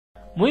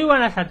Muy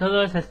buenas a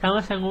todos,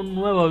 estamos en un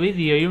nuevo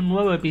vídeo y un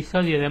nuevo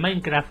episodio de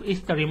Minecraft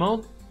History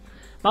Mode.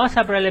 Vamos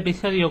a por el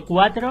episodio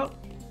 4.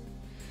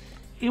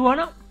 Y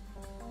bueno,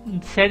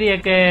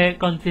 serie que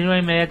continúa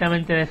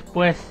inmediatamente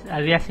después,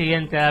 al día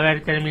siguiente de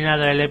haber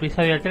terminado el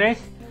episodio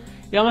 3.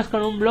 Y vamos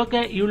con un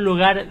bloque y un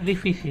lugar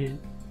difícil.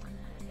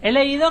 He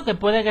leído que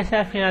puede que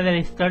sea el final de la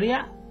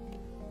historia.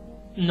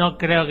 No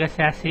creo que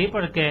sea así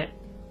porque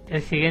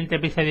el siguiente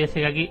episodio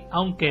sigue aquí,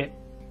 aunque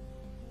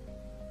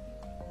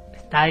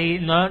está ahí,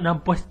 no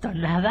han puesto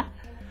nada.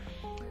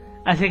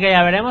 Así que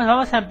ya veremos,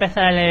 vamos a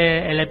empezar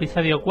el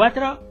episodio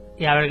 4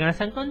 y a ver qué nos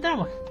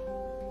encontramos.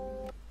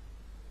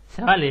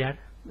 Se va a liar.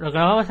 Lo que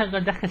nos vamos a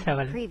encontrar es que se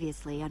va a liar.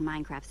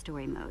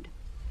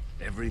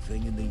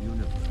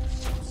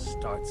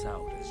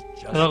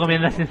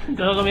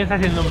 Todo comienza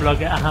siendo un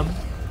bloque. Ajá.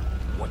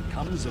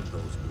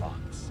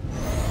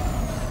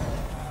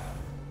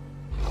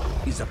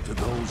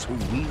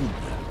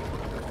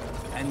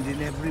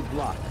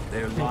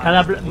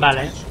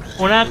 Vale.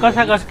 Una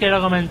cosa que os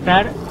quiero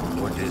comentar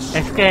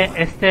es que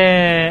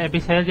este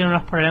episodio tiene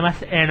unos problemas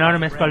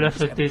enormes con los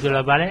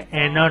subtítulos, ¿vale?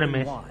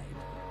 Enormes.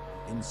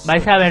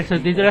 Vais a ver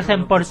subtítulos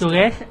en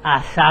portugués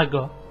a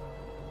saco.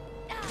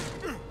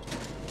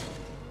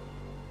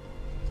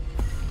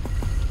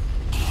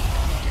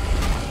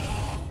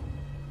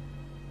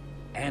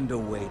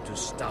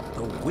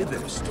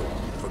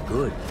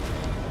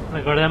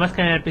 Recordemos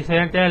que en el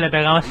episodio anterior le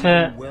pegamos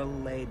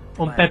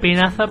un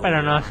pepinazo,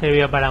 pero no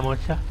sirvió para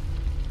mucho.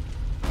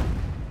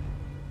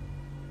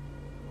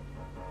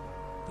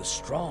 The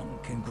strong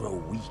can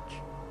grow weak,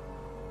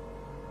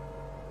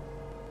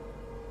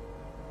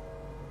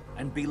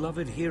 and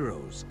beloved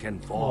heroes can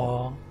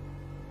fall.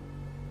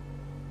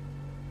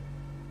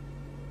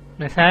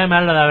 Me sabe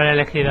mal lo de haber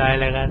elegido a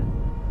Elegar.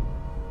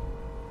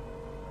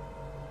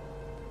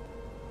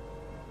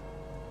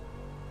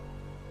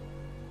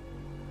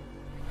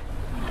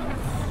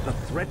 The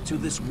threat to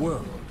this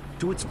world,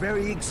 to its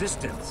very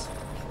existence,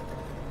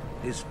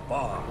 is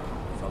far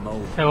from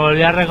over. Se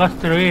volvió a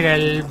reconstruir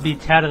el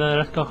bichardo de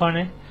los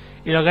cojones.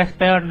 Y lo que es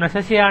peor, no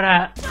sé si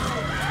ahora...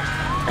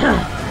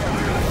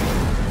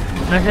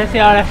 no sé si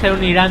ahora se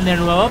unirán de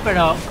nuevo,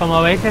 pero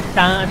como veis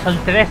son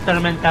 3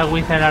 tormentas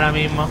Wizard ahora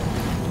mismo.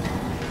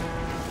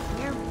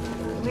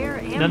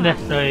 ¿Dónde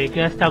estoy?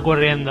 ¿Qué está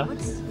ocurriendo?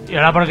 ¿Y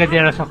ahora por qué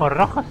tiene los ojos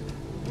rojos?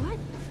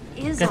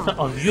 ¿Qué esto?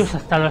 ¡Oh Dios!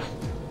 Hasta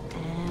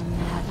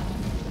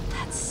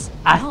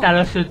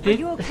los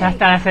subtítulos, o sea,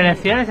 hasta las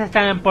selecciones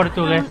están en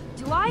portugués.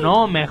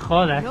 No me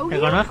jodas, ¿te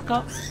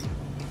conozco?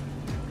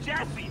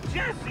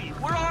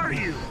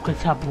 ¡Qué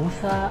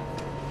chapuza!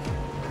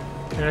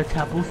 Pero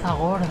chapuza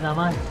gorda,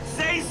 más.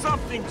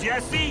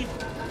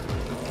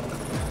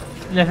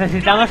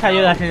 Necesitamos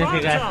ayuda,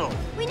 significa eso.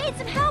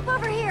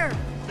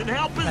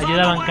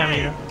 Ayuda va en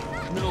camino.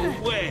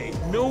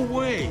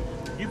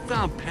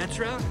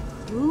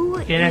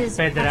 ¿Quién es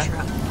Petra? ¡Qué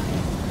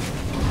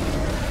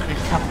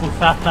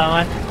chapuzaza,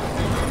 más!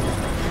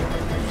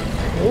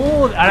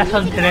 Ahora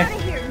son 3.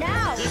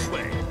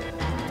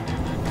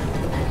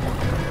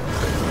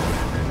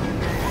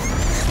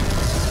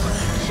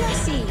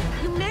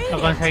 Lo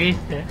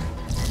conseguiste.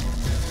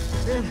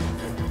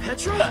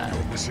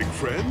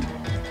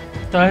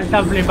 Todos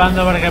están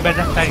flipando porque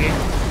Petra está aquí.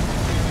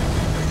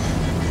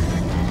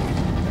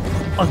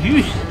 ¡Oh,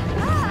 Dios!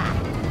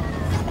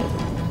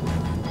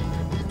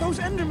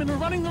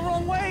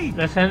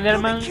 Los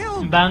Enderman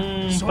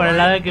van por el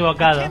lado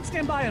equivocado.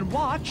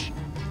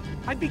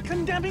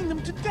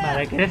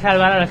 Vale, quieres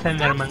salvar a los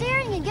Enderman.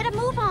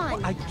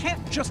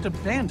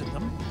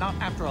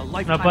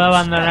 No puedo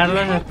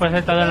abandonarlos después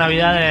de toda la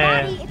vida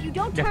de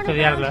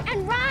estudiarlos.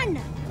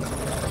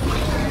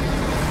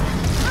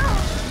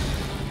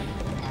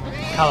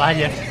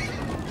 Caballos.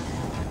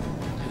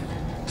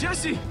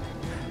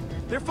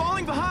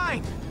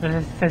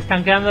 Entonces, se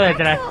están quedando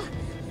detrás.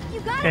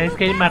 Tenéis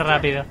que ir más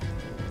rápido.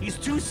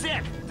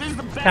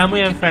 Está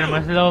muy enfermo,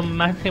 es lo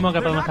máximo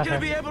que podemos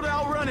hacer.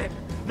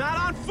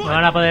 No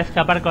van a poder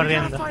escapar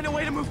corriendo.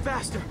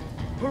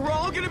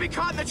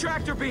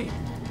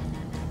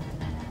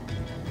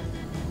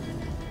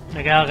 Me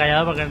he quedado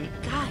callado porque...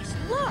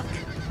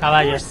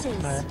 Caballos.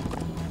 Vale.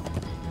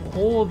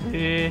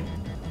 Joder.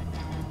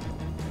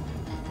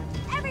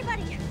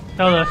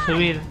 Todos,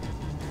 subir.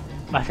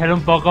 Va a ser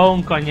un poco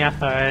un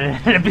coñazo el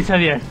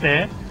episodio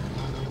este, ¿eh?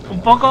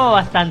 Un poco o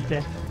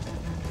bastante.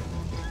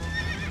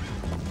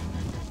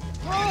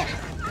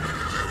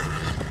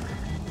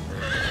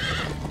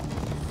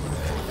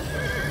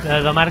 Lo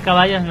de tomar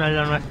caballos no es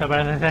lo nuestro,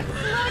 parece ser.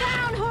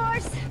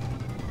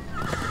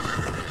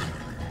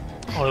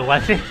 O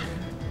igual sí.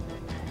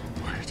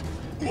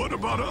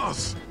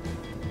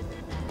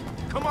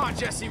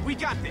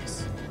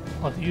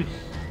 Oh Dios.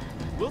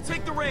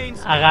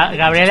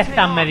 Gabriel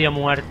está medio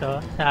muerto.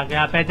 O sea, que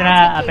a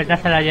Petra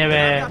se la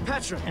lleve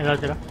el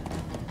otro.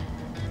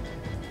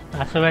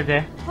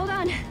 Súbete.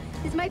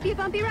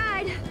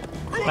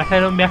 Va a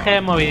ser un viaje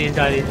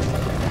movidito, Alice.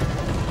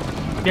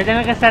 Yo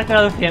tengo que estar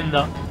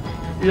traduciendo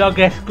lo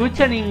que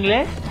escucho en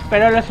inglés,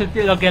 pero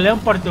lo que leo en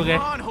portugués.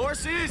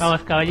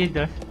 Vamos,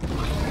 caballitos.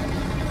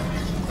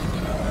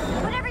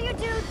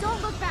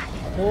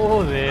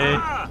 Joder.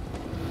 Ah!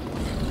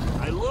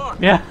 I look.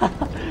 Mira.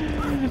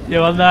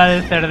 Llevando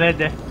al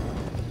cerdete.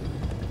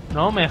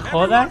 No me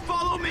jodas. Everyone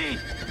follow me.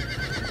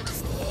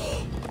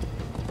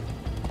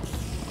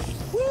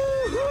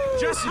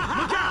 Jesse,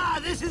 look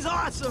out! This is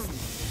awesome.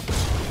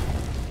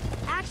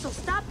 Axel,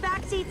 stop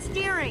backseat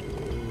steering.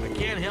 I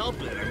can't help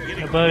it. I'm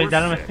getting No puedo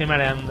evitarlo, me estoy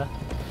mareando.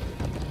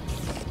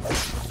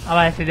 Ah,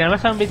 vale, si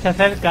tenemos a un bicho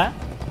cerca.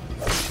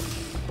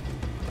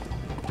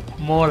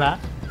 Mola.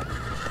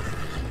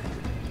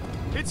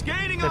 It's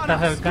gaining Se on está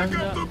us.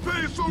 acercando.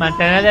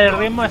 Mantener el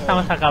ritmo,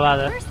 estamos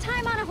acabados. First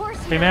time on a horse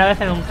here. Primera vez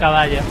en un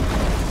caballo.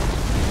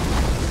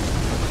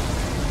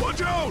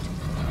 Watch out!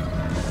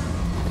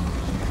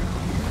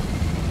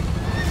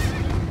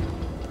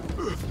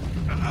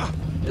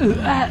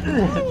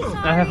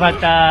 No hace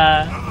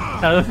falta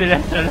traducir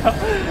esto, ¿no?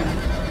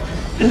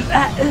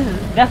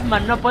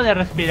 Duffman no puede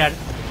respirar.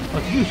 ¡Oh,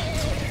 Dios!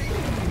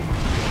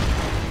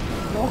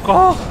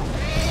 ¡Loco!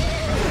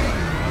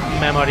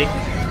 Me morí.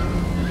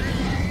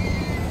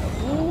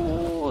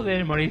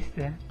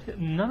 Moriste.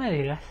 No me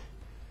digas.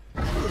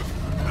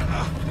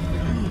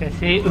 Que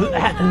sí.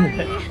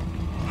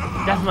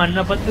 Duffman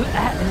no puede...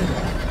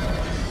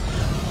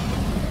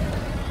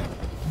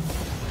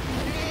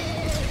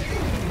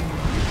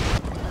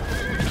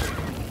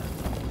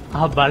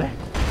 Ah, vale.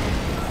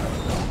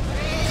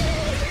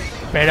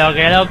 Pero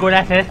qué locura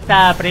es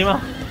esta, primo.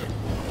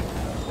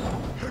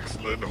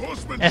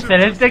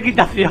 Excelente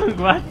equitación,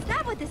 guau. Is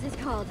that what this is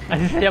called?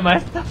 Así se llama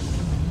esto.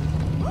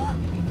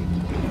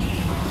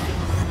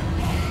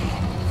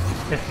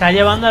 Se está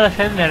llevando a los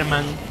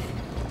Enderman.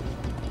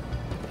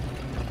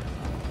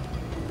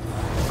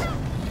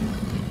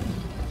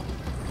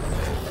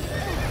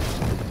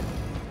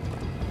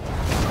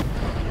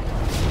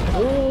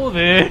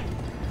 Joder.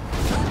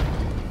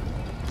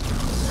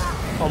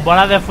 Con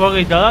bolas de fuego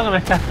y todo, que me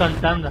estás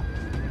contando.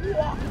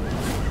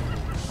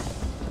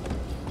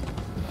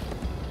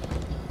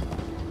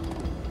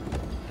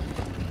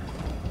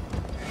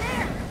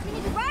 We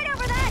need to ride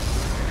over that.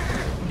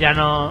 Ya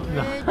no.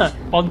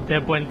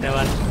 Ponte puente,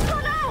 vale.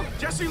 Oh no!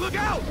 Jesse, look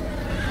out!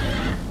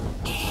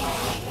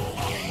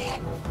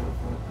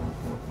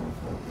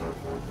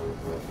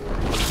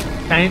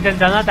 Están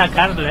intentando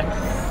atacarle.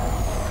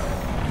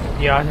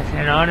 Dios, es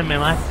enorme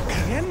más.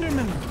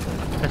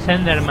 Los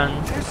Enderman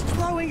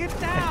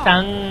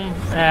están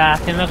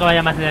haciendo que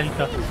vaya más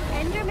lento.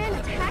 Enderman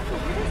attacking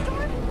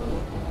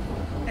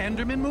Witherstorm?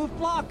 Endermen move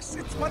blocks.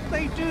 It's what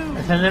they do.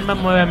 Los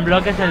Enderman mueven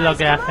bloques, es lo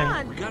que hacen.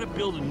 We gotta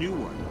build a new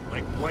one,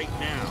 like right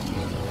now.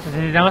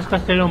 Necesitamos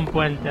construir un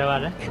puente,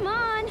 ¿vale? Come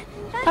on,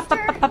 faster!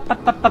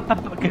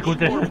 Qué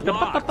cutre es More esto.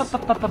 blocks.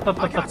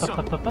 I got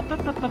some.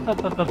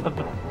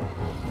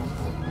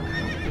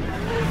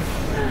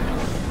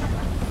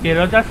 Y el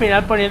otro al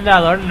final poniendo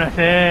adornos,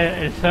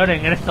 el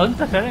Soren. ¿Eres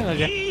tonto, Soren, o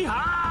qué?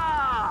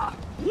 Yeehaw!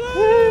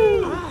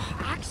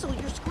 Axel,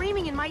 you're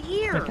screaming in my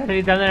Me ear. estás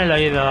gritando en el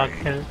oído,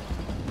 Axel.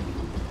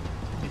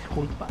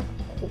 Disculpa.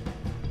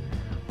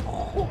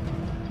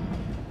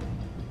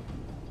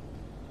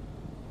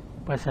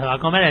 Pues se va a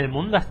comer el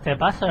mundo a este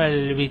paso,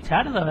 el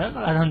bichardo,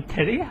 con la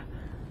tontería.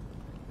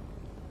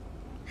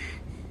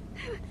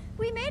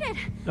 We made it.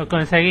 Lo We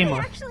conseguimos.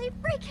 actually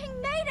freaking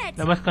made it.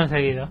 Lo hemos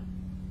conseguido.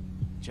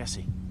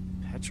 Jesse,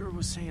 Petra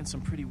was saying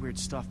some pretty weird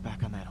stuff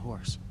back on that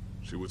horse.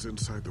 She was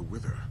inside the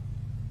wither.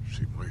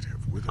 She might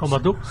have withers. Como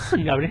tú,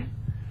 Gabriel.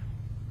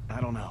 I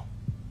don't know.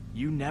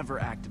 You never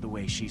acted the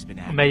way she's been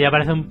acting. Hombre, ya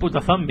parece un puto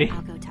zombie.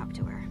 I'll go talk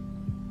to her.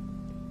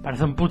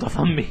 Parece un puto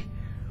zombie.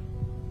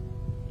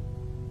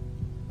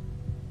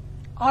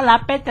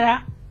 Hola,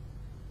 Petra.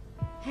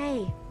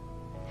 Hey,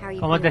 how are you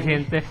 ¿Cómo te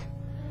feeling? sientes?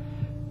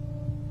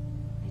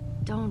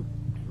 I don't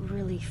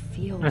really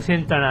feel No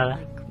siento nada.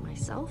 like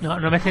myself. No,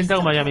 no me siento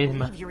como yo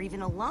misma. You're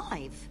even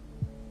alive.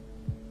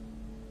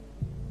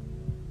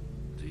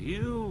 Do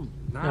you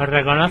not ¿Lo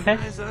reconoces?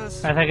 recognize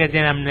us? Parece que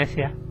tiene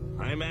amnesia.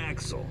 I'm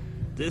Axel.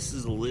 This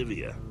is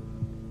Olivia.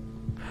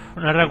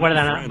 No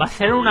recuerda nada. Va a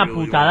ser una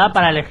putada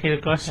para elegir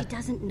She cosas.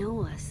 doesn't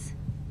know us.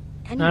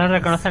 No nos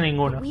reconoce a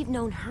ninguno. But we've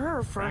known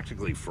her for.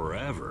 Practically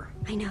forever.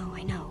 I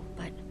know,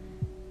 but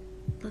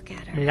look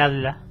at her.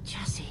 Miradla.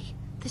 Jesse,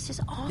 this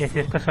is awful. Y si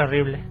esto es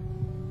horrible.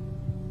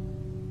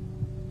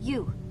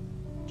 You,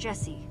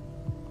 Jesse,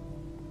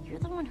 you're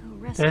the one who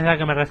Tú rescued. eres la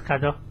que me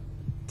rescató.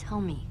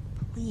 Tell me,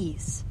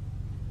 please,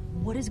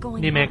 what is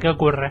going Dime, on? ¿qué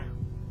ocurre?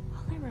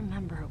 All I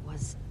remember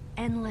was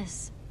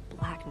endless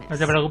blackness. No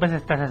te preocupes,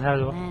 estás a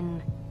salvo.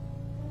 Then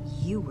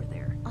you were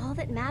there. All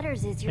that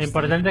matters is Lo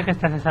importante es que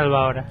estás a salvo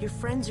ahora. Your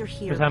friends are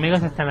here. Tus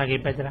amigos están aquí,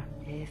 Petra.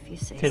 If you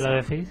say Si lo so.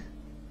 decís.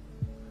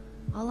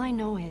 All I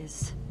know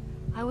is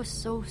I was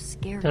so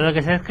scared. Todo lo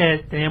que sé es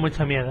que tenía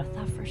mucho miedo. I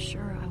thought for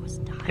sure I was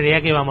dying.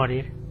 Creía que iba a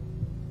morir.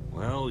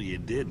 Well, you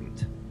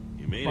didn't.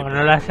 You made Como it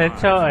no lo has back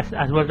hecho, alive.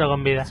 has vuelto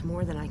con vida. It's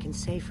more than I can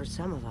say for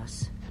some of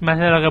us. Es más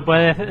de lo que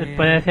puede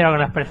decir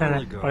algunas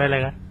personas, por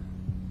Elegar.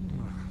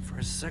 For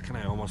a second,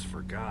 I almost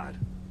forgot.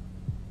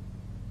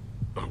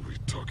 Are we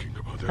talking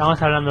about that?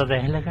 Estamos hablando de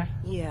Elegar.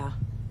 Yeah.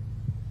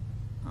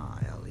 Oh,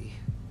 Ellie.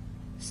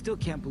 still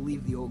can't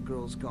believe the old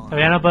girl's gone.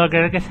 Todavía no puedo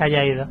creer que se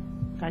haya ido,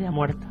 que haya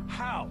muerto.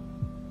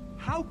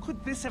 How could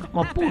this have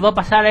 ¿Cómo happened? pudo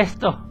pasar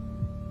esto?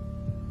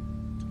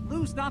 To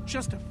lose not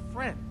just a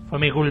friend, Fue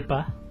mi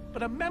culpa.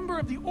 but a member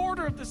of the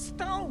Order of the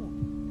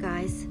Stone.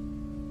 Guys,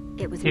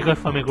 it was Chicos, my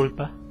fue mi fault.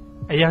 culpa.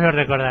 Ellos lo I'm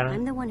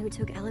recordaron. the one who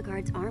took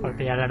Ellegaard's armor. Por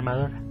pillar la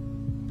armadura.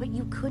 But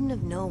you couldn't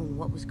have known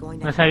what was going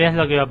to No happen. sabías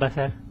lo que iba a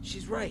pasar.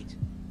 She's right.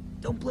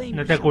 Don't blame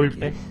No te yourself, culpes.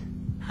 kid.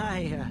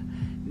 I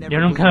never Yo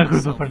nunca blame me culpo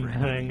myself por for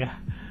nada, anything. venga.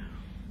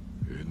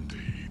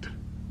 Indeed.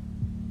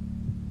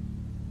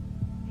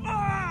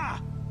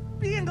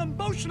 Being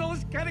emotional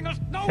is getting us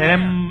Ser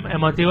nowhere.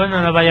 emotivos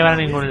no nos va a llevar a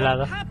ningún What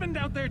lado. happened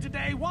out there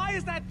today? Why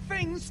is that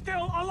thing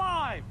still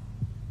alive?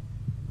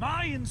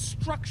 My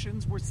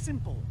instructions were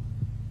simple.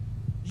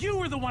 You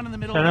were the one in the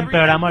middle Solo of everything.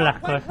 empeoramos las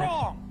What went cosas.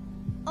 wrong?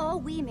 All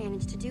we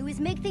managed to do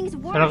is make things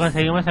worse. Solo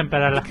conseguimos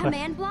empeorar The las cosas.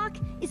 command block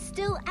is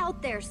still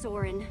out there,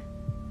 Soren.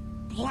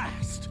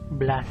 Blast.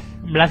 Blas.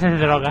 Blas es To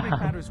make droga.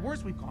 matters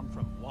worse, we've gone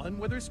from one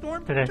weather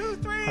storm Tres. to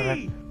three.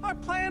 Correcto. Our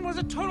plan was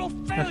a total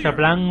failure. Nuestro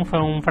plan fue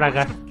un I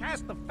fracaso. should have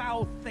cast the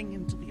foul thing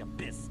into the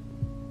abyss.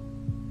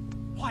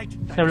 Why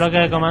didn't I Ese bloque de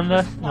destroy that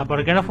comandos, first no, block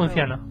 ¿por qué no of the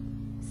funcionó?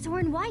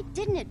 Soren, why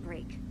didn't it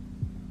break?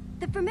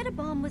 The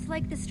formidabomb was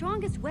like the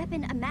strongest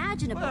weapon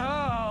imaginable.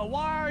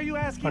 Why are you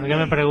asking ¿Por qué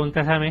me me?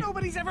 preguntas a mí?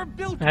 Nobody's ever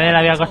built Nadie la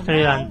one había until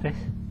construido now. antes.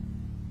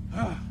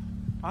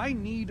 I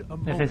need a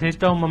moment.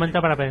 Necesito un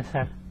momento para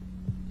pensar.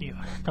 Dios,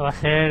 esto va a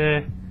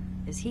ser...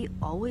 Is he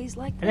always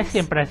like ¿Eres this?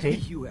 siempre así?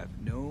 You have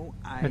no No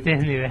idea.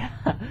 tienes ni idea.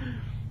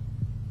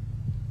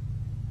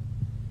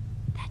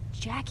 That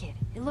jacket,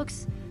 it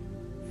looks...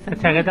 Esa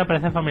chaqueta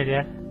parece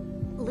familiar.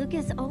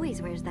 Lucas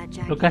always wears that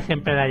jacket. Lucas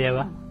siempre la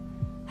lleva.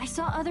 I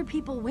saw other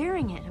people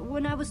wearing it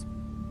when I was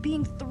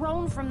being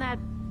thrown from that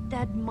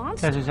O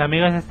monster. sea, sus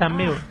amigos están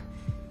vivos.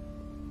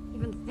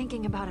 Even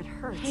thinking about it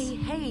hurts.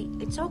 Hey,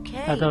 it's okay.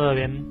 Está todo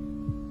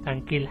bien.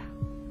 Tranquila.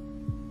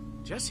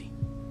 Jesse,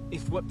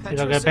 If what Si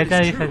Petra lo que said Petra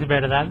is dice true, es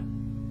verdad,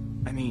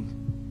 I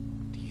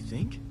mean, do you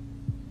think?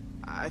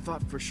 I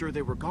thought for sure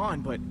they were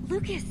gone, but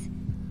Lucas,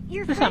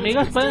 your tus friends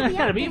amigos could still pueden be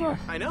estar out there. vivos.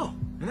 I know,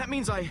 and that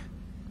means I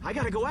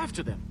gotta go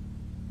after them.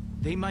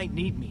 They might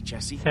need me,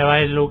 Jesse. Se va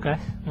a ir Lucas,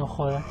 no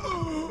jodas.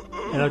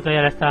 El otro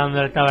ya le está dando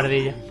el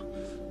tabardillo.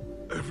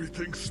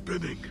 Everything's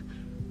spinning.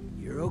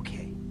 you're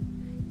okay.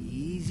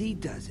 Easy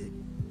does it.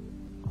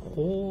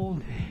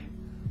 Joder.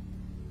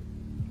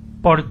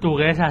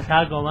 Portugués a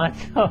saco,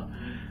 macho.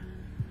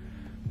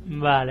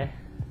 Vale.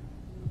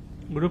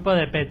 Grupo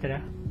de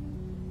Petra.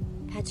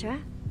 Petra,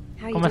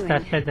 how are you ¿Cómo doing?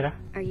 estás, Petra?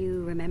 Are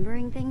you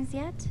remembering things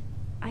yet?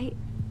 I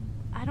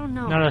don't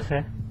know. No lo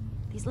sé.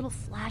 These little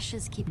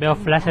flashes keep Veo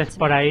coming back flashes to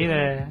por me, ahí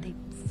and de... they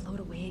float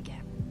away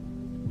again.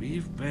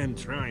 We've been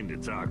trying to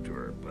talk to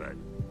her, but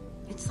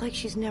It's like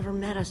she's never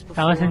met us before.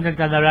 Estamos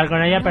intentando hablar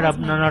con ella, pero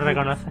no nos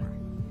reconoce.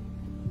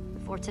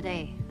 Before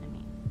today, I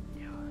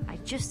mean. I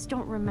just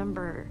don't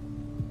remember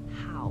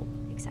how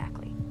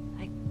exactly.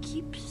 I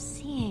keep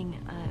seeing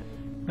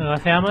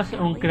Negociamos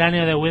un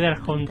cráneo de Wither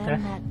then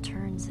juntas. that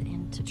turns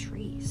into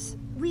trees.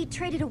 We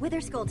traded a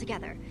wither skull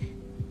together.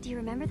 Do you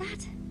remember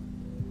that?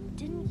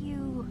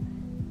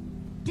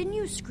 Didn't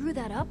you screw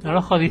that up? ¿No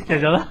lo jodiste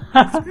todo?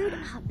 Screwed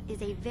up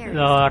is a very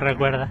Lo strong term.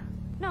 recuerda.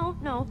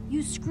 No,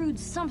 you screwed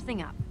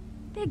something up.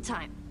 Big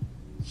time.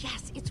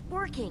 Yes, it's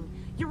working.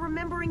 You're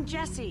remembering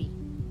Jesse.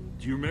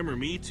 do you remember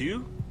me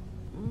too?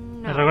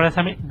 ¿Me No. recuerdas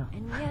a mí? No.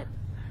 And yet,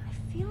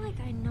 I feel like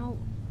I know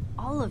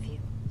all of you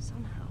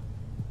somehow.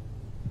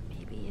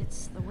 Maybe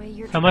it's the way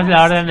you're Somos dressed.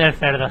 la Orden del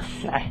Cerdo.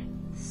 Ay.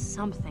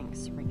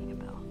 Something's ringing a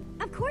bell.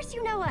 Of course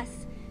you know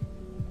us.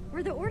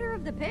 We're the Order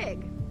of the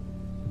Pig.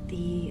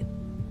 The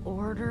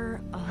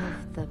Order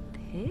of the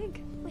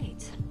Pig? Wait,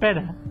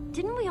 Espera.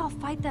 didn't we all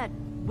fight that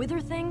wither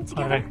thing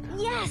together?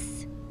 Correcto.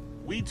 Yes!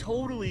 We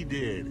totally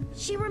did.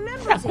 She ¿Se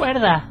remembers it.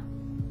 acuerda?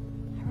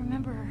 I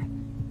remember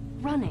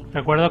running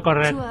Recuerdo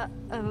correr. to a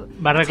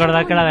Va a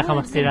recordar que la temple in the dejamos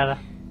woods, and tirada.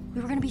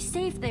 we were gonna be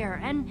safe there,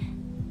 and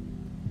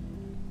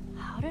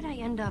how did I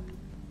end up?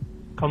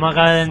 ¿Cómo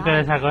acaba dentro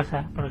de esa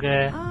cosa?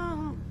 Porque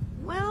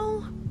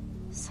Well,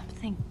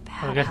 Something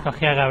bad. Porque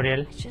escogí a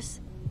Gabriel.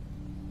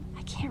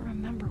 I can't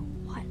remember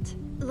what.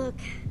 Look,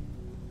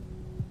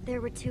 there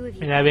were two of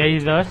you. Mira,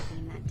 habíais dos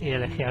y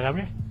elegí a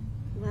Gabriel.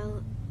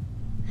 Well,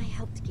 I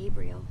helped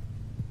Gabriel.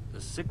 The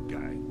sick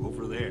guy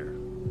over there.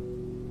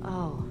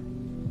 Oh,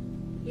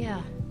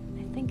 yeah,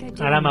 I think I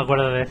do. Ahora me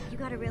acuerdo de eso. You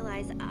gotta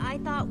realize, I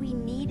thought we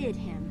needed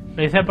him.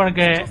 Lo hice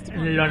porque Just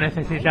about lo right?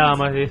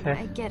 necesitábamos, I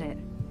dices. get it.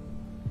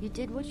 You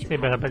did what you Sí,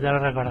 pero Petra lo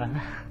recuerda.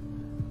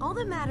 all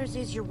that matters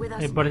is you're with Lo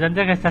us.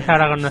 importante es que estás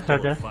ahora con Still a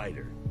nosotros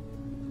fighter.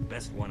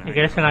 Best one y I que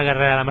eres una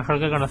guerrera, la mejor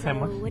que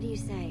conocemos. So, what do you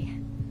say?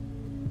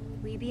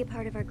 Will you be a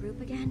part of our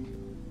group again?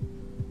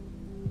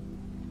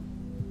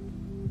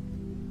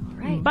 All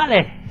right.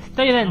 Vale,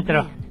 estoy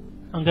dentro.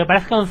 Aunque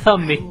parezca un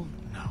zombie.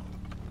 No.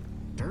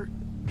 Dirt?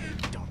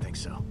 Don't think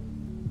so.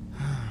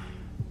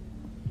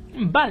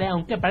 Vale,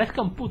 aunque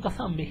parezca un puto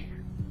zombie.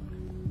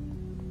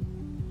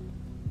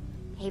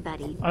 Hey,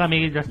 buddy. Hola,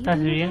 amiguito, ¿estás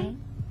bien?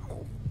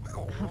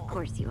 Of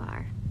course you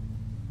are.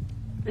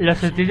 Los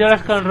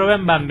subtítulos con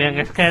Rubén van bien,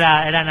 es que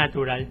era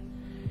natural.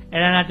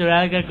 Era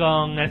natural que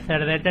con el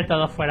cerdete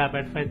todo fuera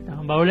perfecto.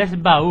 Baúl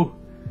es baú.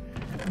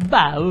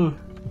 Baú.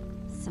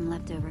 Some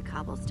leftover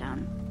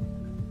cobblestone.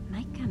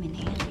 Might come in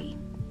handy.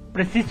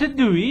 Preciso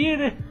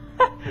huir.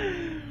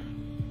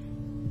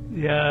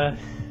 Dios.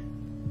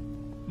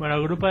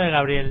 Bueno, grupo de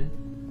Gabriel.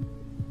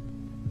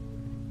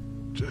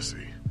 Jesse.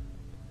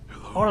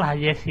 Hello. Hola,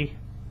 Jesse.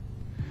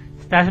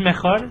 ¿Estás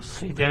mejor?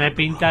 Sí, tiene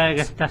pinta de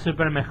que está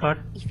súper mejor.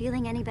 You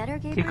feeling any better,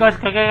 Gabriel? Chicos,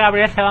 creo que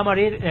Gabriel se va a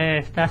morir.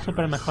 Está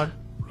súper mejor.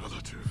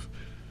 Relative.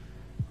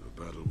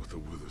 The battle with the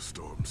Wither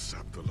Storm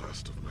sapped the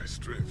last of my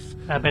strength.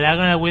 La pelea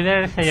con el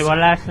Wither se llevó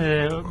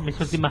mis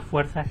últimas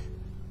fuerzas.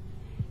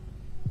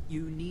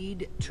 You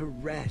need to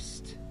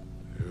rest.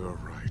 You're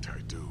right,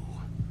 I do.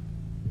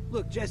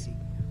 Look, Jesse,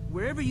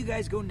 wherever you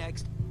guys go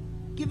next,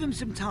 give him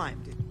some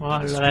time to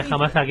Bueno, lo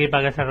dejamos aquí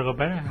para que se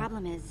recupere. The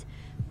problem is,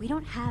 we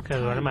don't have Que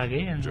duerma time.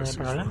 aquí, no hay Jesse's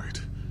problema.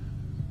 right.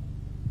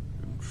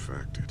 In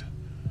fact, it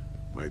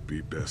might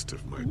be best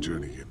if my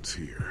journey ends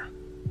here.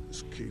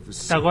 This cave is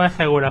Esta cueva es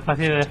segura,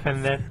 fácil de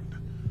defender.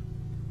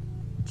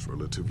 It's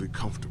relatively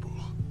comfortable.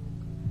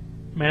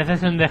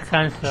 Mereces un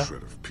descanso.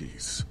 Shred of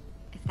peace.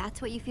 If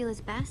that's what you feel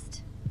is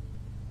best,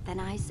 then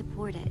I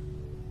support it.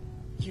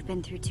 You've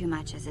been through too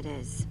much as it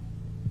is.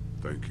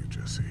 Thank you,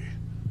 Jesse.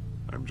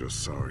 I'm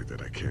just sorry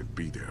that I can't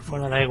be there for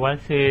Bueno, you. da igual,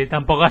 si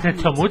tampoco has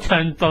hecho mucho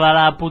en toda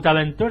la puta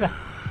aventura.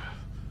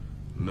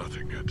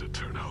 Nothing had to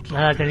turn out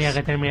Nada like tenía this.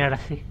 que terminar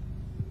así.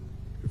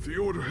 If the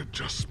order had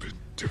just been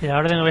Si different, la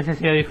orden hubiese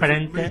sido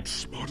diferente, made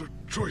smarter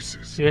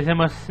choices. si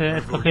hubiésemos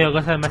escogido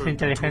cosas más Turned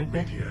into a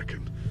inteligentes, maniac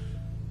and,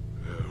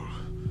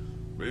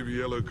 well,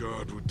 maybe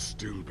Ellegard would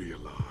still be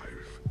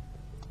alive.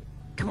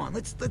 Come on,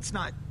 let's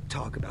not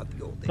talk about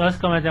the old days. todos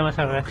cometemos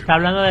errores. Está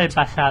hablando del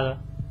pasado.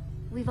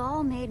 We've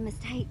all made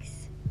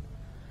mistakes,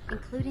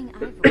 including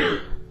Ivory,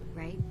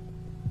 right?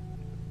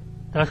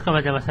 Todos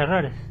cometemos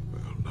errores.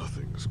 Well,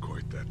 nothing's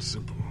quite that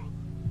simple.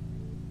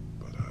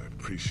 But I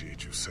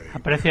appreciate you saying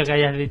Aprecio que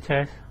hayas dicho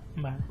eso.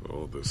 Vale.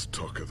 all this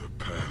talk of the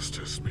past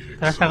has me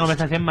Toda esta exhausted.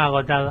 conversación me ha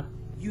agotado.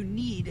 You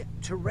need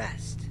to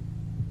rest.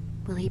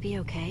 Will he be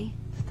okay?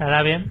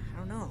 ¿Estará bien? I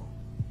don't know.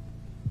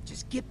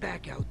 Just get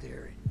back out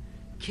there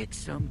and kick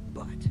some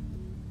butt.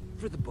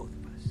 For the both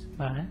of us.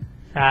 Vale.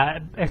 O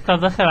sea, estos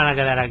dos se van a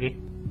quedar aquí.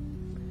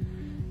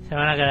 Se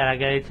van a quedar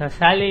aquí. Ha dicho,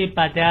 sal y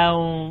patea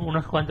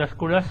unos cuantos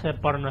culos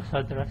por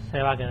nosotros.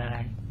 Se va a quedar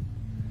ahí.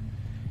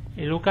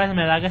 Y Lucas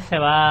me da que se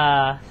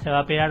va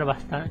a pillar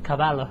bastante.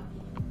 Caballo.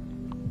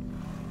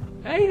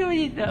 ¡Ay,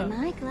 caballito!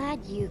 Am I glad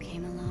you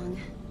came along?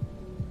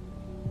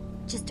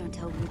 Just don't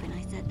tell Ruben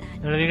I said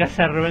that. No le digas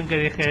a Rubén que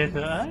dije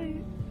eso.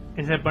 ¡Ay!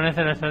 Que se pone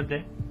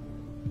celosote.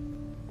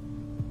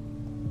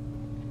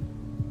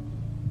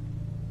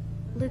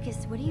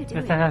 Lucas, what are you ¿Qué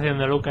doing? estás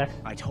haciendo, Lucas?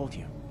 I told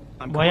you.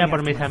 I'm Voy a going por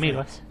after mis my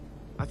amigos. friends.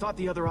 I thought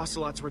the other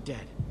ocelots were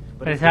dead.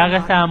 But if Pensaba they're que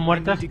not, estaban I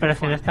muertos, need to pero go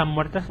si no find están them.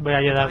 muertos voy a I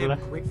ayudarlos.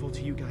 am grateful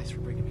to you guys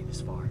for bringing me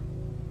this far.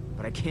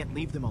 But I can't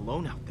leave them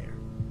alone out there.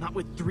 Not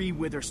with 3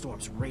 wither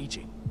storms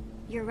raging.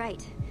 You're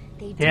right.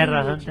 They do Tienes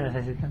razón, need te you.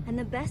 necesitan. And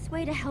the best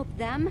way to help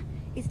them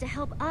is to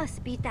help us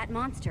beat that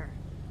monster.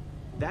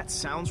 That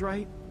sounds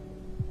right,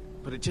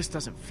 but it just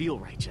doesn't feel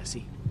right,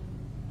 Jesse.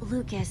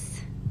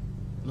 Lucas,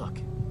 Look,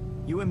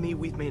 you and me,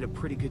 we've made a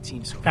pretty good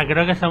team so O far. sea,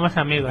 creo que somos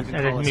amigos. Even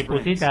Eres call us mi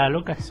friends. putita,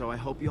 Lucas. So I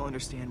hope you'll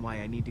understand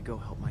why I need to go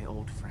help my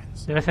old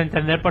friends. Debes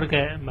entender porque...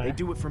 They Vale,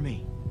 do it for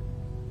me.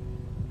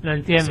 lo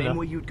Same entiendo.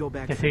 way you'd go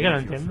back Que for sí que me lo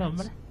with your entiendo,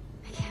 friends. hombre.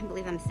 I can't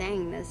believe I'm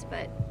saying this,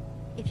 but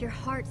if your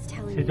heart's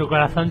telling Si you tu to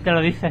corazón go, te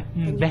lo dice,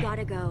 then you ve.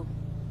 gotta go.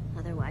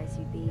 Otherwise,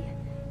 you'd be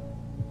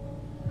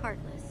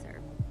heartless or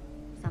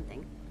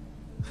something.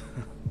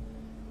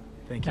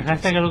 Thank you,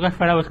 Dejaste Jesse. que Lucas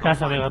fuera a buscar a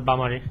sus amigos. Va a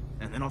morir.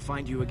 And then I'll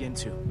find you again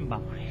too. Va a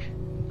morir.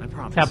 I O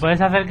promise. sea, puedes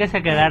hacer que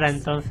se quedara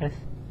entonces.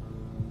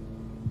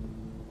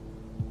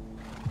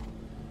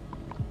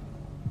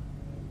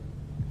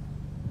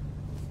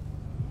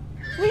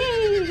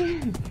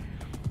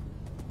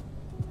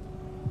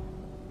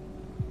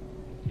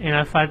 Y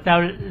nos falta...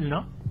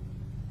 ¿No?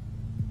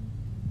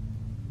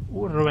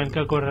 Rubén,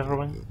 ¿qué ocurre,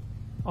 Rubén?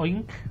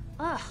 Oink.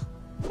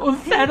 Ugh, ¡Un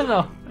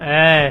cerdo!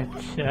 Che,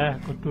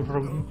 con tu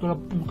Rubén, la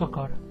puta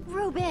cara.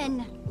 Ruben!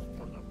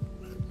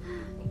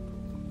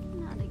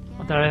 Not again.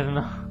 Otra vez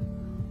no.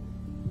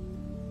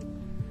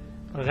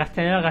 Porque has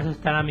tenido que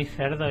asustar a mi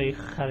cerdo,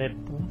 hija de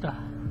puta.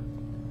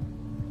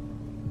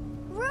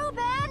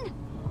 Ruben!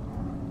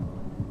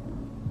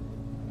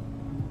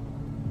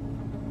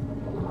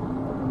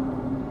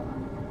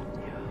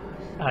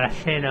 Ahora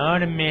es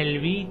enorme el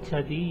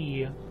bicho,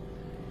 tío.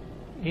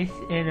 Es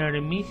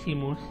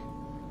enormísimos.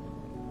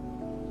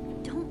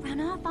 Don't run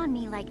off on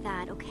me like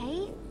that,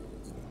 okay?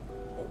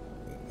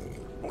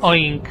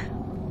 Oink.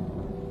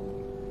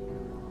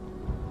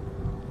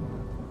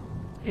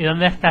 ¿Y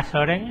dónde está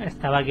Soren?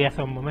 Estaba aquí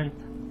hace un momento.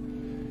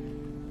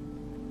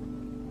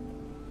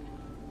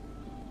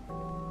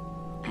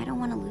 I don't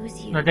want to lose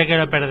you. No te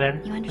quiero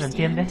perder. You ¿Lo understand?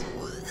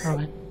 entiendes,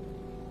 Rubén?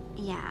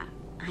 Yeah,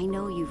 I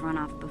know you've run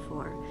off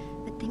before,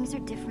 but things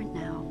are different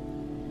now.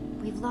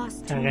 We've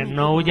lost O sea too que many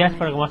no people huyas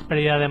porque already. hemos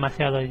perdido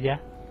demasiados ya.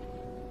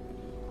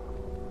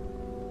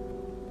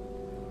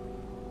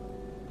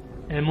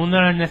 El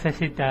mundo nos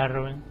necesita,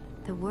 Rubén.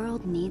 The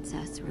world needs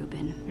us,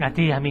 Ruben. A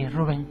ti, a mí,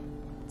 Rubén.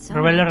 So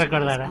Rubén lo much has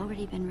recordará.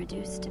 already been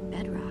reduced to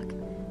bedrock.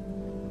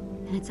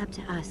 And it's up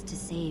to us to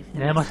save the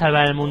Debemos rest.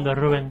 salvar el mundo,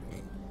 Rubén.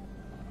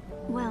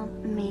 Well,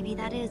 maybe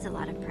that is a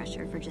lot of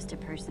pressure for just a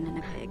person and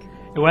a pig.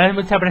 Igual es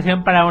mucha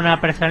presión para una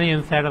persona y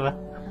un cerdo.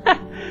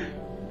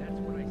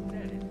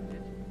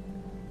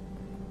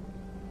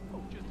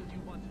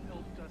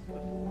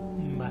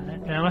 Vale,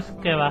 tenemos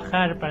que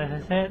bajar,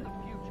 parece ser.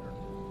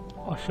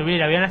 O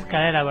subir, había una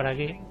escalera por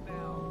aquí.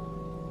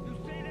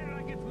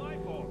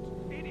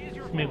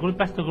 Mi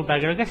culpa es tu culpa,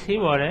 creo que sí,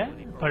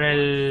 por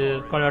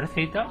el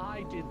colorcito.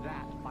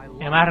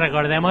 Y además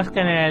recordemos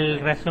que en el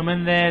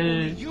resumen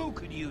del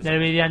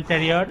vídeo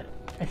anterior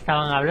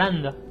estaban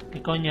hablando.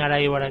 ¿Qué coño hará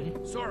Ivor aquí?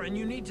 Soren,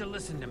 you need to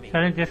listen to me.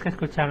 Solo tienes que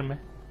escucharme.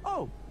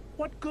 Oh,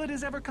 what good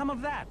has ever come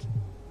of that?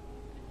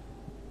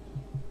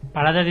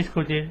 Para de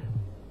discutir.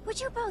 Would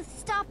you both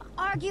stop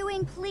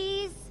arguing,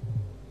 please?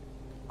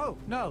 Oh,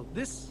 no,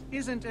 this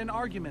isn't an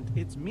argument.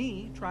 It's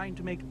me trying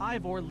to make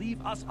Ivor leave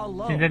us Estoy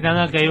alone.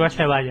 intentando que Ivor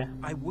se vaya.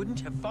 I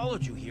wouldn't have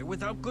followed you here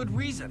without good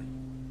reason.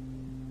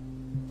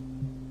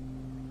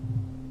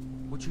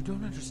 What you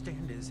don't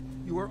understand is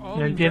you are all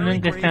No in very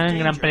entienden que grave están en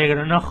gran danger.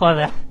 peligro. No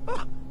jodas.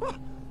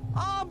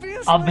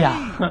 Obviously.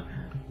 Obvia.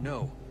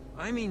 No,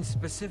 I mean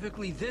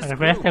specifically this Me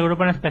refiero a este group.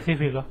 grupo en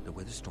específico. The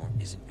weather storm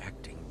isn't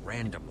acting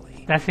randomly.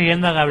 Está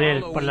siguiendo a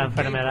Gabriel por la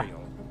Following enfermedad.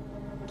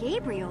 Gabriel.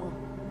 Gabriel?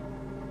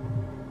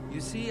 You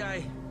see,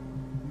 I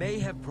may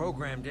have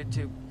programmed it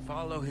to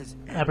follow his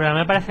La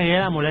programé para seguir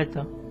el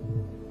amuleto.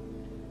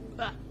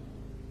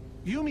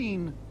 You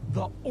mean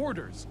the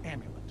Order's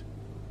amulet?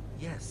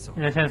 Yes, Y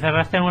nos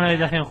encerraste en una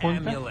habitación that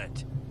juntos.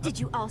 amulet. Did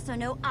you also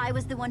know I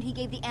was the one he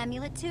gave the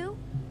amulet to?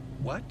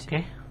 What?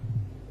 ¿Qué?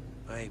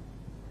 I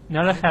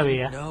No lo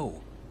sabía. No.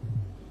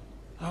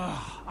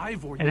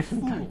 Ivor, you Eres un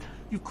fool. tonto.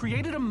 You've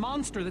created a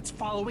monster that's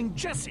following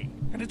Jesse,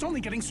 and it's only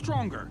getting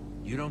stronger.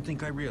 You don't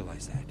think I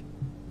realize that?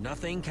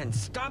 Nothing can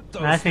stop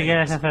those Nada si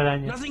quieres things. hacer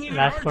daño. Nothing even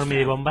Las hurts them.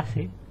 formidibombas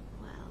sí.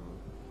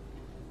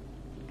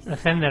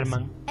 Los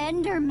Enderman.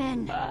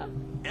 Enderman.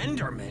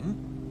 Enderman?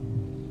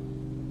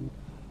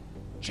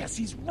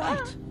 Jesse's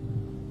right.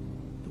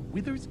 The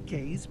Wither's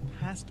gaze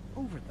passed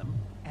over them,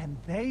 and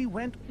they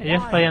went ¿Ellos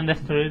wild. podían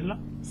destruirlo?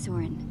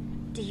 Soren,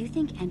 do you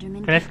think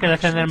Enderman ¿Crees could que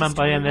los actually Enderman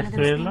destroy podían one of those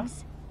destruirlo?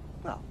 things?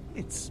 Well,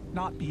 it's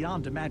not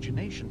beyond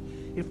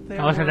imagination. If there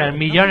Vamos a were tener enough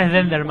millones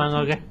de people Enderman, ¿o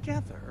working qué?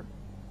 together,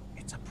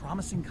 it's a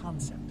promising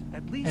concept.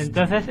 At least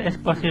Entonces es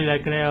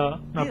posible, creo.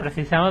 No,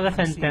 precisamos de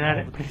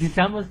centenares.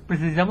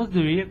 Precisamos de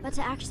huir. But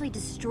to actually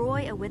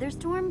destroy a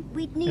Witherstorm,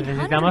 we'd need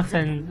Necesitamos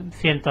hundreds of en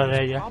cientos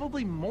de ellos.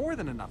 probably more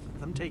than enough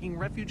of them taking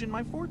refuge in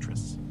my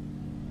fortress.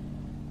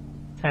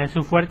 O sea, en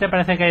su fuerte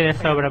parece que hay de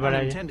sobra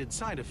para ellos. Unintended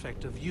side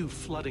effect of you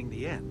flooding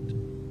the end.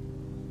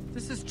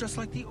 This is just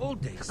like the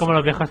old days. Como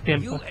los viejos You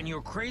tiempos. and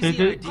your crazy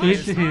Tus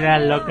ideas.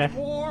 ideas locas.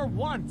 For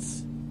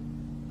once.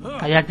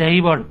 Cállate,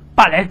 Ivor.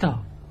 ¡Paleto!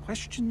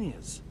 Question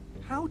is,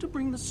 how to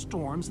bring the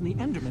storms and the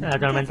Endermen La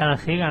tormenta together?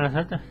 nos sigue a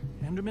nosotros.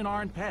 Endermen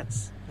aren't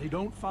pets. They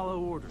don't follow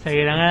orders.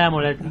 Seguirán el At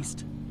amuleto.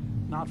 least,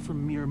 not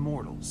from mere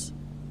mortals.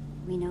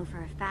 We know for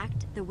a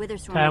fact the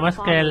Witherstorm Sabemos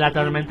will que follow la the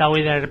tormenta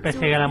amulet. Wither So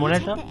persigue el if we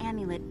amuleto. take the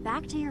amulet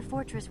back to your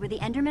fortress where the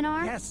Endermen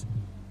are, Yes.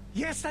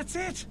 Yes, that's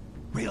it.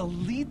 We'll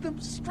lead them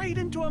straight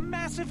into a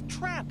massive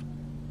trap.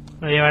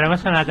 Lo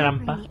llevaremos a una we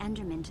trampa. bring the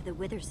Endermen to the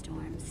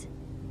Witherstorms.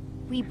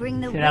 We bring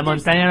the Si la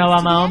montaña no va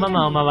a Mahoma,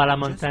 Mahoma va a la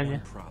Just montaña. one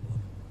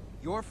problem.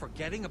 You're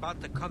forgetting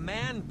about the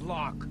command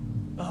block.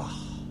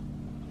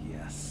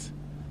 Yes.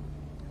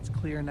 It's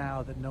clear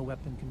now that no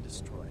weapon can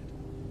destroy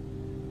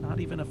it. Not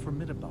even a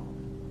formidable.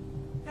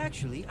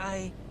 Actually,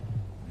 I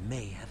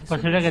may have a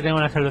Posible que tenga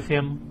una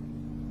solución.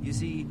 You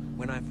see,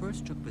 when I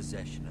first took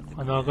possession of the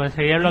Cuando command,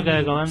 conseguí el bloque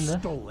de comandos,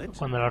 Stole it.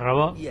 cuando lo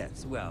robó,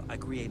 yes, well, I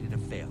created a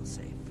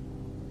failsafe.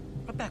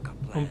 A backup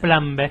plan. un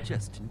plan B.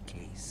 Just in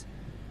case.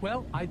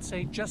 Well, I'd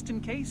say just in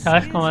case.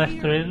 ¿Sabes is cómo here.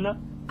 destruirlo?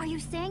 Are you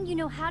saying you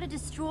know how to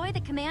destroy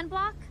the command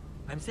block?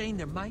 I'm saying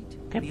there might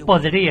Que be a way.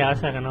 podría, o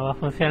sea que no va a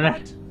funcionar.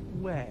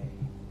 What way?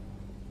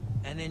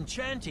 An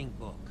enchanting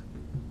book.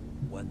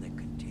 One that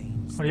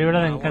contains Un libro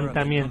de the power of the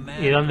encantamiento.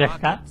 command ¿Y dónde block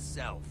está?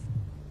 itself.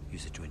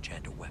 Use it to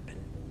enchant a weapon,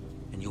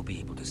 and you'll be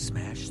able to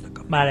smash the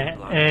command Vale,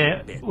 block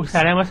to bits.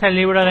 usaremos el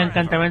libro de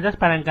encantamientos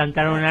para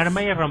encantar un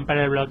arma y romper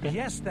el bloque.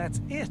 Yes, that's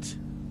it.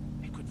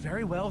 It could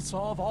very well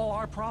solve all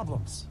our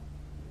problems.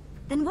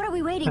 Then what are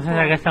we waiting Entonces,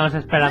 ¿a qué for? estamos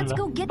esperando?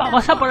 Let's go get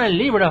 ¡Vamos that a por el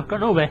libro!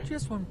 Con V.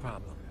 Just one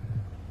problem.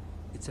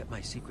 It's at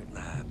my secret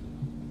lab,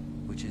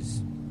 which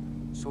is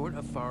sort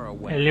of far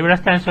away. El libro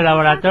está en su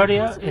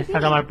laboratorio y está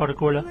a tomar por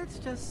culo. Let's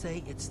just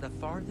say it's the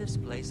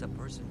farthest place a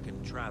person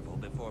can travel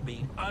before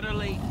being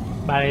utterly.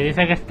 Vale,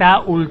 dice que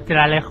está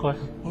ultra lejos.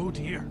 Oh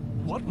dear,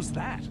 what was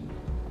that?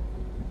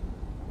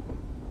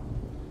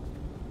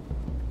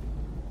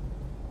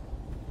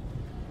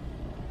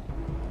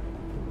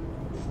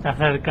 Está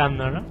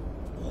acercando, ¿no?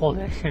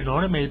 Joder, es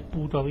enorme el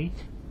puto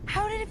bicho.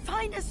 How did it find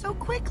find us so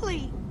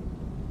quickly?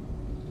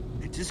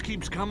 It just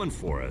keeps coming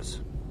for us.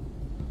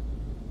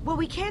 Well,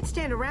 we can't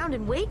stand around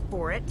and wait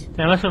for it.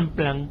 Tenemos un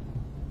plan.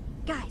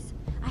 Guys,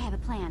 I have a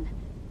plan.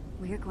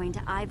 We're going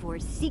to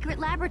Ivor's secret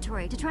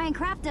laboratory to try and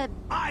craft a...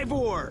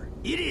 Ivor!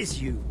 It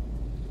is you.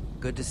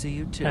 Good to see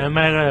you too. Me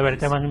alegro de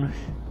verte, Magnus.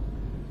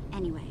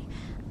 Anyway,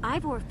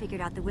 Ivor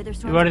figured out the wither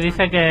storm. Ivor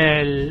dice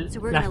que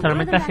las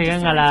tormentas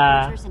siguen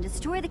a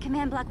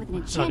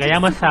lo que ya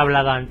hemos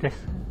hablado antes.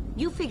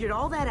 You figured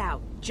all that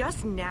out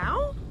just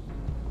now?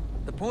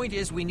 The point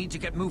is we need to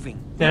get moving.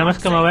 Tenemos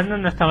que movernos,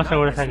 no estamos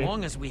seguros As aquí.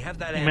 long as we have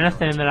that Y menos amulet.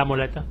 teniendo el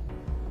amuleto.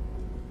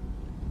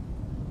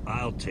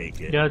 I'll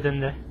take it. Yo lo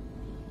tendré.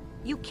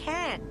 You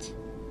can't.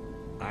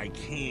 I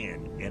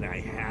can, and I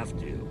have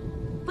to.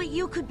 But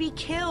you could be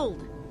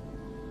killed.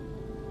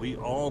 We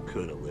all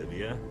could,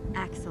 Olivia.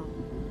 Axel.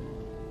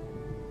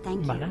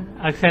 Thank you. Vale.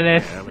 Axel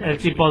es el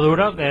tipo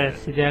duro que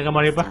si tiene que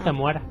morir pues que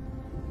muera.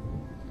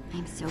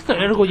 I'm so Estoy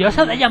proud.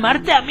 orgulloso de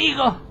llamarte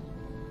amigo.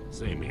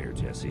 Same here,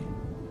 Jesse.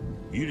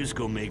 You just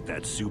go make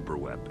that super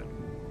weapon.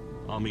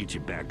 I'll meet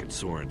you back at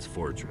Soren's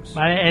fortress.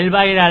 Vale, él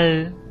va a ir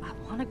al... I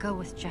want to go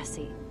with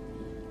Jesse.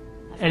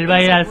 Él va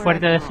a ir al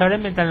fuerte de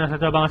Soren mientras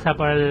nosotros vamos a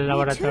por el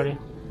laboratorio.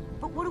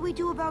 But what do we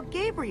do about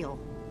Gabriel?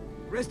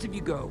 Rest of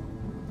you go.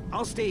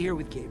 I'll stay here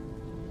with Gabe.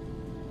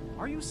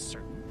 Are you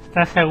certain?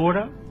 ¿Estás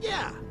seguro?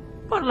 Yeah.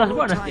 Por los No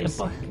buenos time's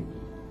tiempos. sake.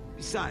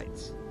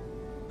 Besides,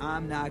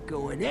 I'm not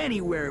going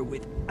anywhere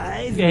with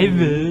Ivor.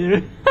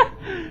 Gabriel.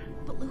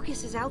 But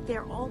Lucas is out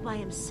there all by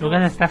himself.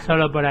 Lucas está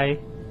solo por ahí.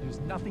 There's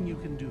nothing you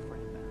can do for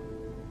him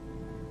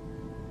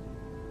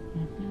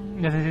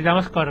now.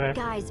 Necesitamos correr.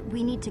 Guys,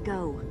 we need to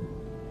go.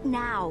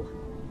 Now.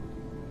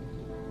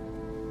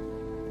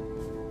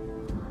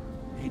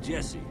 Hey,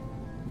 Jesse.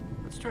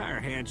 Let's try our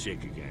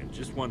handshake again,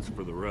 just once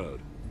for the road.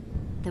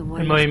 The El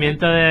warriors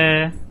movimiento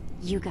de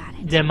You got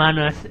it.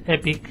 mano es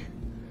epic.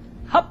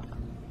 Hop,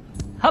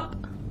 hop,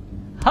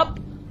 hop,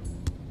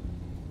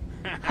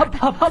 hop,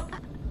 hop, hop.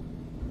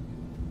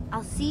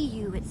 I'll see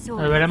you at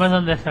Soren. Nos veremos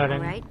donde All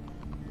Soren. right?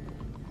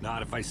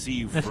 Not if I see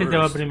you No sé si te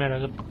voy first. primero,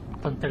 qué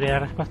tontería de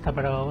respuesta,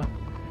 pero bueno.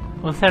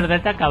 Un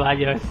cerdete a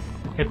caballo es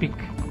epic.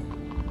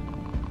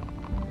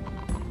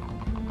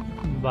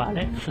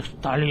 Vale, se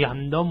está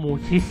liando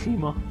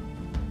muchísimo.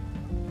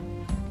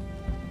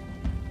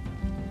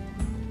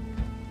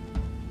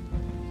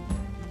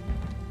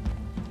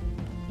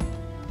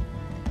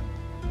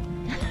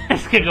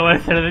 Es que como el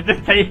cerdete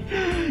está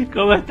ahí,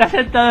 como está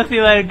sentado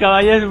encima del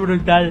caballo es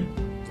brutal.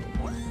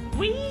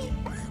 ¡Uy!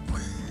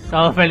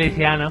 Todo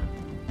feliciano.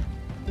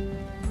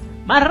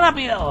 ¡Más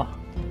rápido!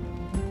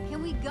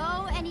 Can we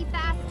go any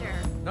faster?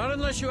 Not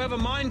unless you have a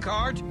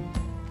minecart.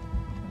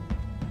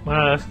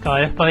 Bueno, los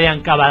caballos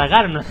podían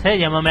cabalgar, no sé,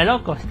 llámame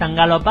loco, están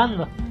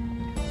galopando.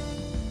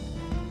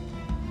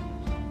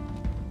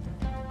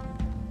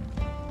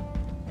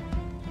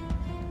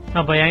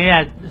 No, podían ir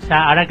al... O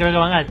sea, ahora creo que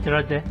van al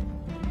trote.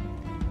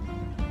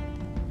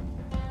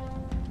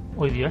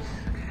 Uy, Dios,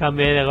 que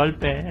cambié de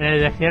golpe en el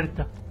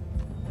desierto.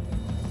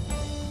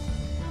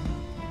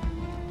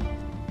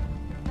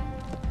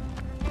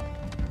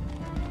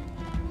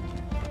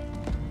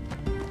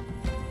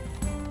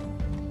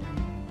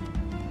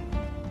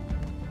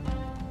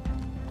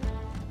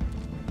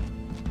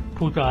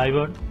 Puto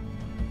Ivor.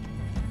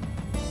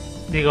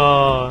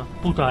 Digo,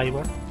 puto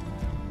Ivor.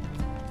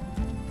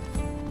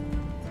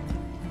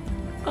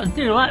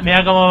 Continúa.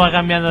 Mira cómo va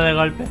cambiando de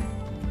golpe.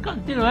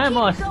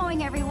 Continuemos. Keep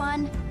going,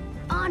 everyone.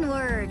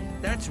 Onward.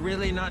 That's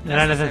really not No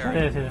era necesario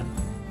necessary. decirlo.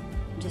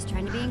 I'm just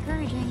trying to be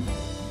encouraging.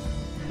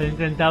 Se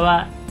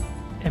intentaba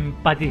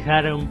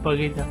empatizar un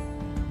poquito.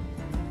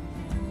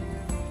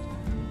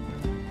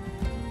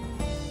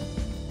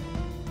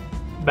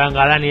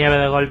 Venga la nieve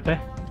de golpe.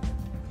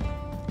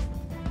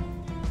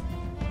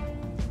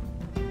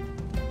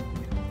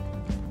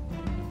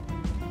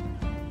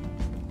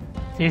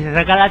 Sí, se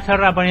saca la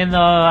chorra poniendo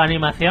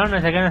animación,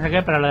 no sé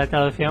qué, pero lo de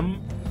traducción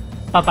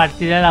para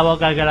partirle la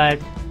boca al que lo ha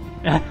hecho.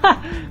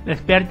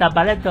 Despierta,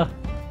 paleto.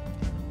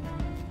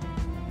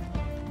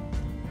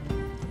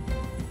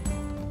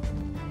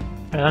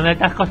 ¿Pero dónde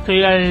te has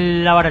construido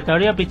el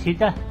laboratorio,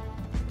 pichita?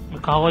 Me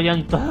cago yo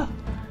en todo.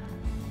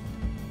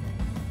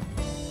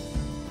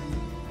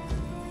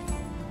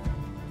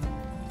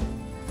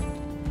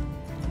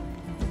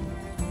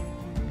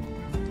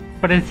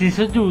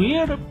 Preciso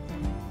huir.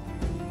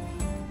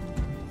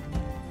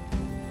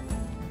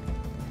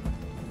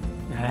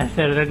 El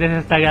cerdete se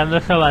está quedando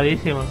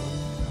sobadísimo.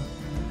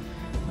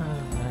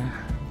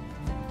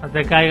 No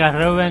te caigas,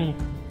 Rubén.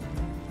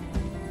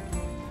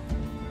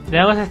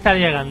 Debemos estar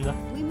llegando.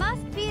 We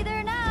must be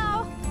there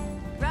now.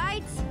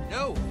 Right?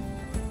 No.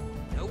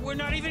 No, we're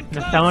not even No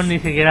close. estamos ni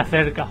siquiera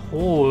cerca.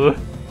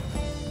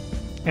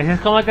 Ese es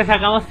como te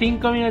sacamos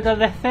 5 minutos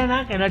de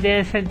escena que no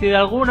tienen sentido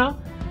alguno,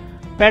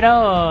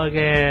 pero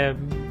que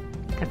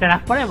te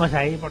las ponemos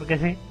ahí, porque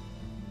sí.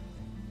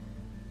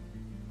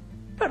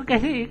 Porque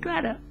sí,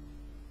 claro.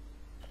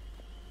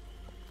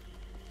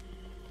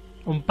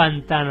 Un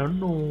pantano,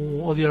 no,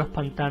 odio los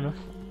pantanos.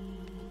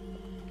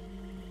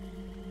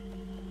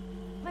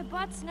 My My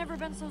butt's never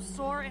been so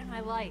sore in my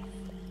life.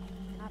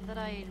 Not that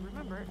I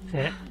remember. Sí,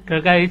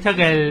 creo que ha dicho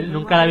que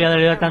nunca le había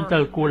dolido tanto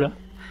el culo.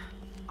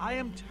 I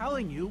am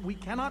telling you, we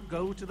cannot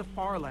go to the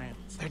far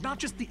lands. They're not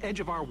just the edge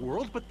of our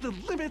world, but the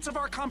limits of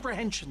our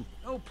comprehension.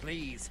 Oh,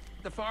 please.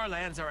 The far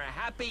lands are a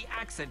happy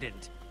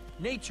accident.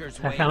 Nature's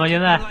O sea, way estamos of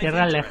yendo a keeping las life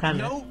tierras interesting.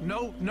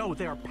 lejanas. No,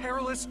 they are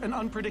perilous and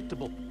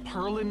unpredictable.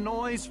 Purlin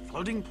noise,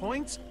 floating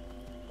points.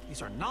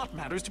 These are not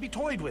matters to be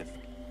toyed with.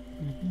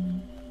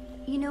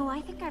 You know,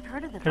 I think I've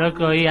heard of the Creo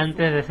que oí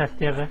antes de esas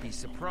tierras. I'd be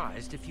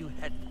surprised if you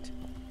hadn't.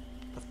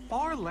 The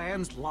far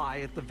lands lie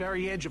at the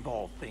very edge of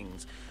all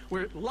things,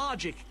 where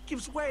logic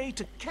gives way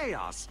to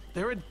chaos.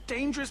 They're a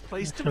dangerous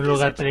place to Es un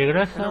lugar visit,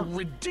 peligroso and a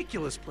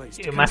ridiculous place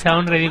y to más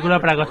aún ridículo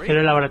para construir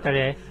el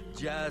laboratorio ahí.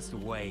 Just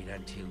wait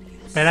until you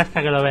Espera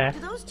hasta que lo veas.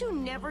 Do those two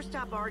never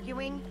stop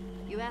arguing?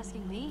 You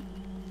asking me?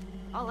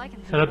 All I can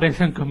think Solo about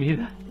pienso en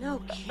comida. No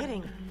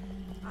kidding.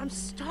 I'm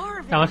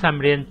starving. Estamos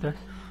hambrientos.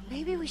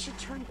 Maybe we should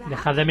turn back.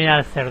 Dejad de mirar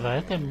al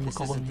cerdo, que me This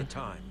cago isn't en the Dios.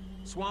 time.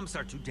 Swamps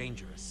are too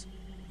dangerous.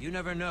 You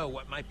never know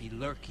what might be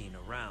lurking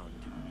around.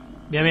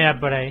 Voy a mirar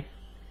por ahí.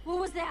 What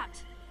was that?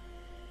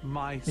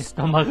 My Mi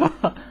estómago.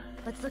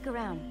 Let's look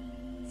around.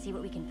 See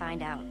what we can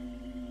find out.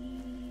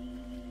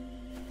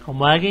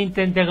 Como alguien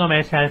intente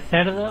comerse al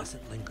cerdo,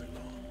 Mustn't linger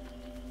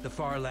long. The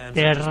far lands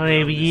te are just beyond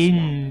this swamp.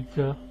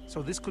 reviento.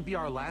 So this could be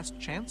our last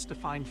chance to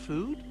find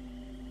food?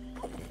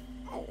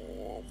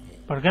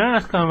 ¿Por qué no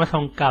nos comemos a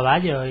un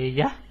caballo y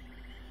ya?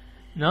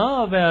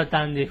 No veo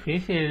tan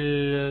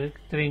difícil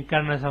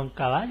trincarnos a un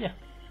caballo.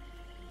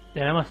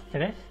 Tenemos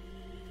 3.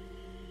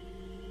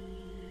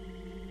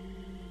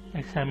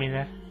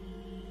 Examinar.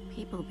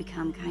 People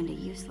become kinda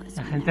useless.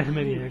 La when gente es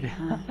they're medio hungry,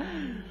 huh?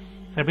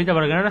 Repito,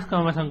 ¿por qué no nos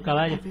comemos a un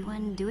caballo?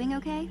 Everyone doing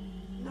okay?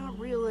 Not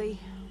really.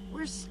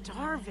 We're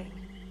starving.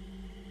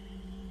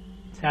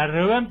 O sea,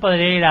 Rubén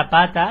podría ir a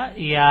pata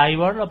y a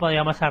Ivor lo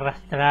podríamos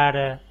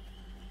arrastrar.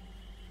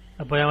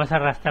 Lo podríamos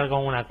arrastrar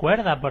con una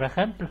cuerda, por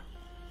ejemplo.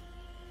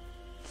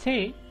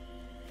 Sí.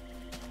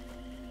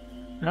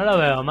 No lo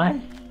veo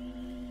mal.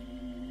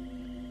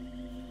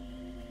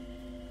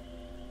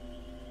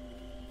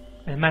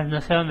 Es más, no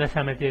sé dónde se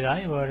ha metido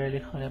Ivor, el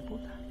hijo de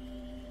puta.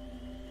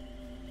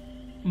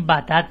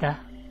 Batata.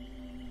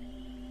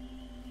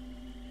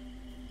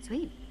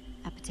 Sweet.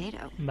 A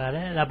potato.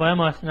 Vale,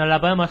 nos la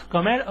podemos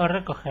comer o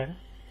recoger.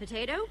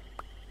 Potato?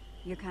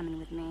 You're coming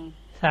with me.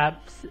 O sea,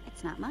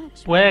 It's not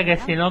much. puede que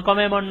si no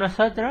comemos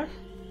nosotros,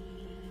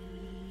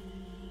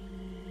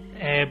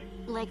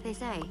 Like they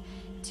say,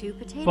 2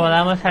 potatoes.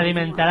 podamos for every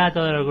alimentar one. a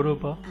todo el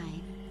grupo.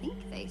 I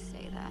think they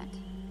say that.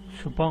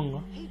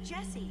 Supongo. Hey,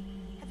 Jesse,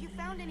 have you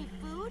found any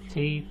food?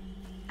 Sí.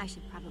 I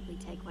should probably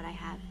take what I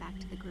have back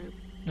to the group.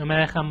 No me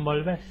dejan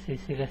volver. Sí,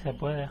 sí que se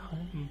puede,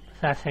 joder. O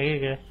sea, seguir.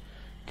 Que...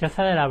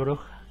 Choza de la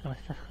bruja, que me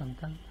estás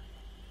contando.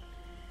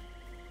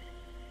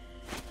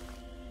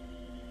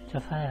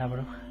 Choza de la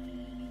bruja.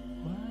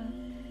 What?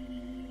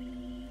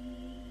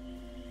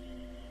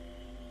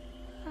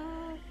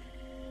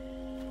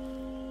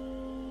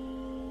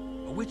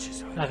 A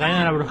witch's hut. La caña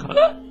de la bruja.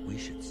 We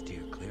should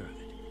steer clear of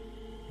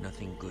it.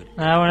 Nothing good.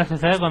 Nada bueno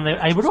sucede cuando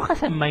hay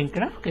brujas en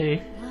Minecraft. ¿Qué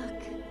dices?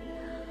 Look.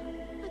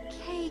 A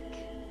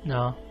cake.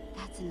 No.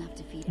 That's enough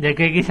to feed De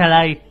cake is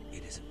alive.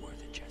 It isn't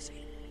worth it,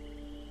 Jesse.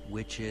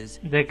 Witches,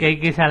 The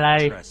cake is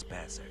alive.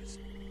 trespassers.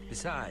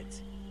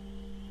 Besides,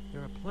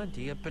 there are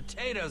plenty of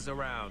potatoes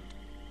around.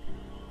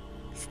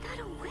 Is that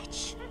a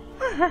witch?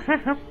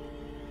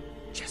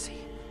 Jesse,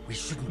 we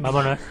shouldn't.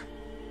 Vámonos. be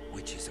here.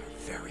 Witches are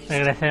very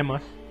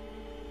Regresemos.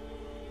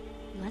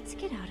 Let's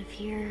get out of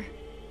here.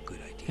 good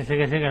Que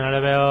idea. sí, que no le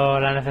veo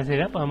la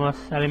necesidad. Podemos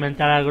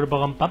alimentar al grupo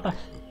con papas.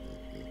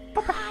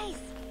 Guys!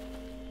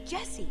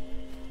 Jesse,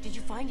 did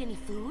you find any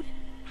food?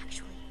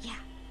 Actually, yeah.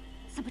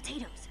 Some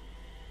potatoes.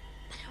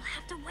 But it'll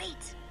have to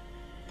wait.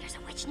 There's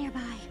a witch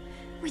nearby.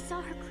 We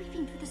saw her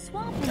creeping through the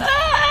swamp.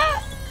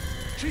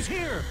 She's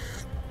here!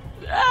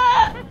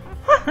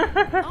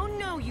 Oh,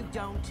 no, you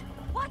don't.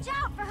 Watch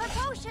out for her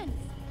potions.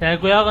 Tened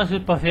cuidado con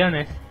sus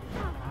pociones.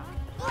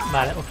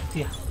 Vale,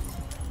 hostia.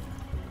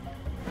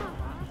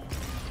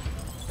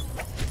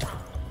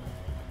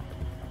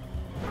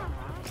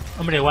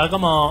 Hombre, igual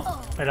como...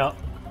 Pero...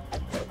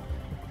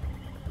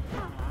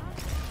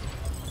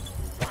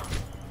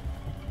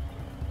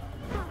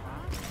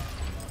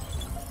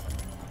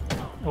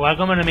 Igual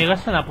como enemigo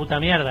es una puta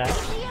mierda, ¿eh?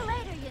 See you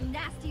later, you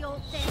nasty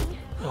old thing.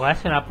 Igual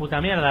es una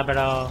puta mierda,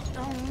 pero... Oh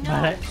no.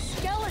 Vale.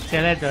 Skeleton.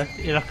 Esqueletos.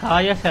 Y los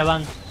caballos se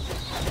van.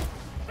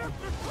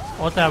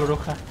 Otra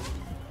bruja.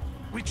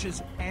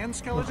 Witches and Brujos y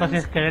skeletons?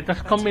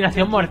 esqueletos.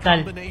 Combinación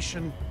mortal.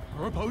 Combination.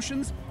 Her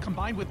potions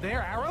combined with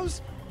their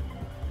arrows?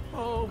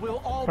 Oh, we'll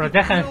all be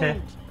Protéjanse.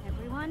 killed.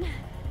 Everyone,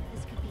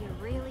 this could be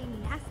a really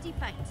nasty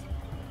fight.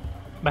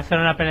 Va a ser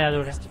una pelea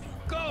dura. Rest of you,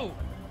 go!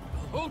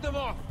 I'll hold them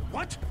off.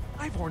 What?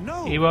 Ivor,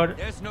 no! Ivor...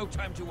 There's no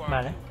time to argue.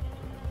 Vale.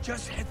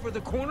 Just head for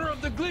the corner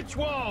of the glitch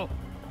wall.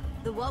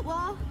 The what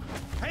wall?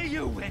 Hey,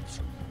 you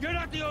witch! You're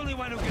not the only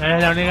one who No can.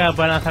 eres la única que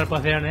puede lanzar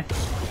pociones.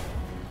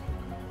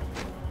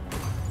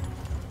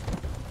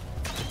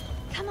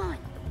 Come on.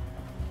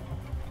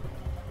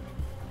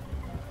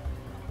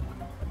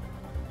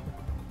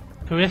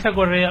 ¿Qué hubiese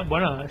ocurrido?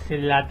 Bueno, si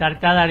la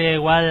tarta daría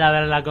igual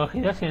haberla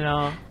cogido, si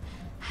no...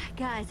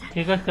 Guys,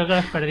 Chicos, creo que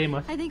los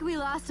perdimos. I think we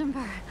lost him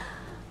for...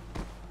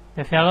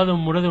 Decía algo de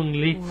un muro de un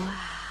glitch.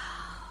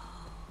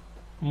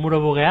 Un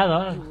muro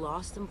bugueado. You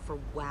lost them for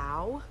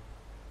wow?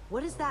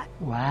 What is that?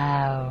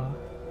 Wow.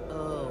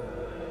 Oh.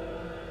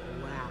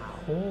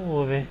 Wow.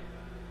 Joder.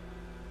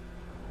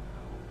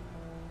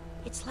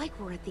 It's like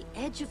we're at the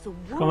edge of the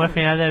Es como el world.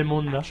 final del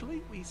mundo.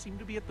 Actually, we seem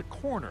to be at the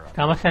corner of it.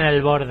 Estamos en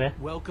el borde.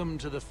 Welcome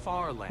to the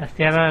far land. Las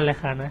tierras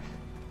lejanas.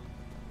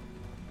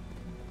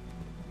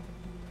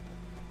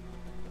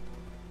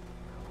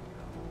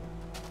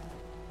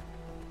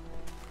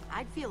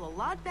 I'd feel a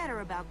lot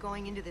better about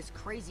going into this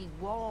crazy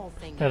wall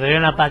thing. Te doy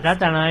una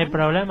patata, no hay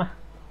problema.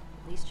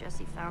 At least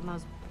Jesse found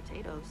those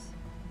potatoes.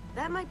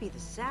 That might be the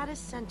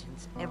saddest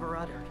sentence ever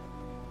uttered.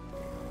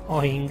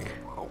 Oink.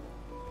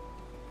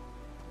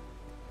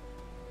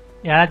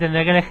 Y ahora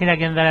tendré que elegir a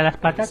quién darle las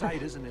patatas.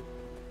 Sight, isn't it?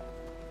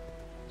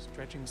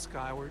 Stretching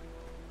skyward,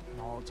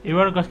 and all its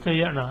Ivor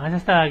construyó... No, ¿has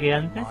estado aquí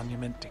antes?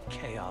 monument to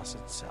chaos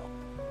itself.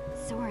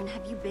 Soren,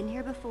 have you been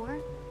here before?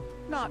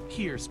 Not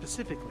here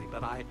specifically,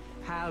 but I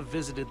have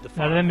visited the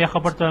La orden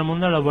viajó por todo el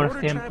mundo en los The buenos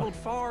Order tiempos. traveled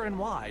far and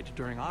wide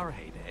during our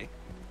heyday.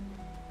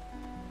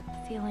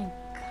 Feeling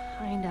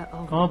kinda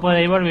over... ¿Cómo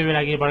puede Ivor vivir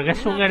aquí? Porque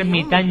es un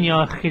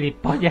ermitaño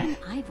gilipollas.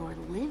 Ivor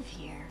live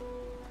here.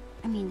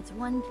 I mean, it's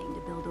one thing to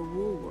build a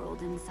wool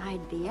world inside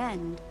the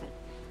end, but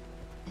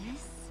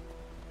this?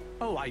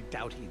 Oh, I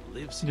doubt he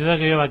lives here. Dudo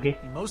que viva aquí.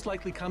 He most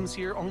likely comes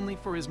here only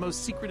for his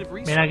most secretive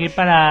research. Viene aquí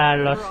para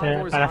los Wherever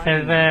Ivor's para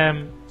hacer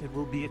hiding, it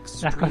will be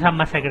las cosas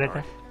más extremely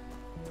secretas.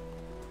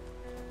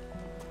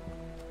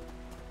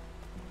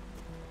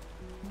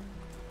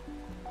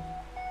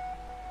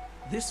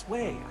 This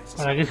way, I Por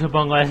suspect. aquí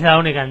supongo, es la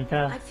única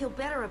entrada. I'd feel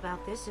better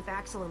about this if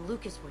Axel and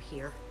Lucas were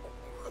here.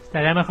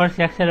 Estaría mejor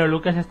si Axel o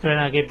Lucas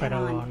estuvieran aquí,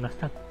 pero no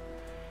están.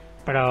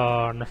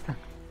 Pero no están.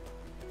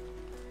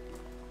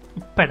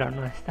 Pero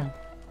no están.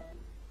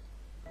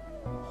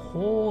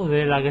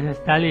 Joder, la que se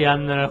está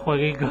liando en el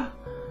jueguico.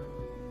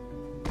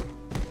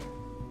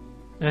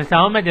 Nos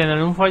estamos metiendo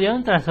en un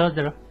follón tras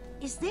otro.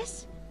 Is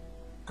this?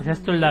 ¿Es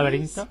esto el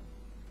laberinto?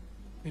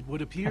 It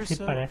would appear Así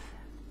so. parece.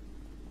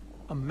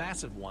 A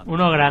massive one.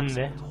 Uno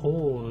grande.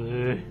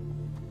 Joder.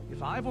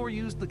 If Ivor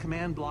used the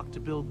command block to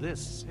build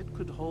this, it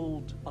could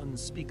hold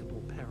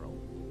unspeakable peril.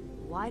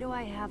 Why do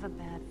I have a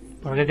bad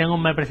Porque tengo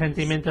un mal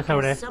presentimiento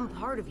sobre Because eso. some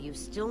part of you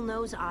still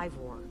knows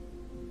Ivor.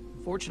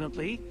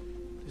 Fortunately,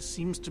 this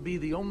seems to be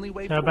the only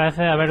way Solo forward.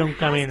 parece haber un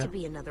camino.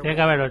 Tiene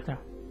que haber otro.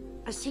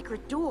 A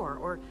secret door,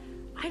 or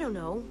I don't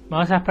know.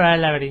 Vamos a explorar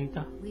el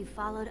laberinto. We've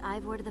followed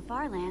Ivor to the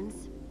far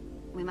lands.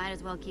 We might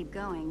as well keep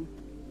going.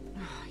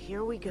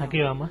 Here we go. Aquí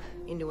vamos.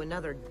 Into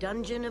another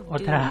dungeon of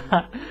doom.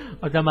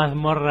 Otra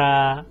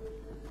mazmorra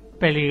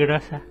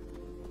peligrosa.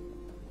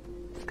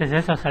 ¿Qué es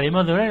eso?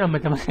 Salimos de una y nos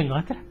metemos en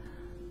otra.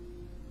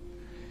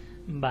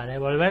 Vale,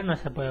 volver no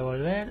se puede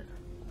volver.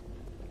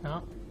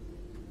 No.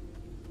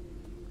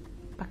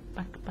 Pac,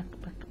 pac, pac,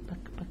 pac,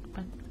 pac, pac,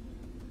 pac.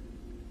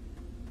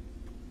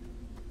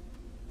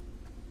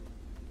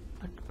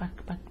 Pac,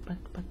 pac, pac, pac,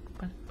 pac,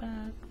 pac,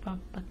 pac, pac,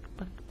 pac,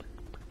 pac, pac.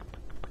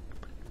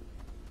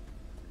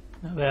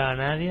 No veo a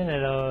nadie de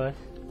los...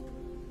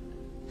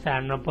 O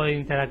sea, no puedo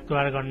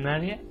interactuar con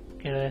nadie,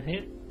 quiero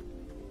decir.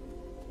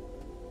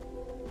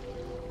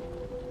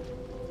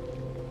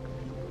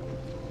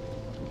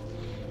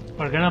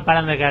 ¿Por qué no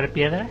paran de caer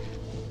piedras?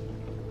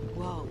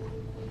 Whoa.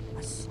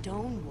 A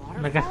stone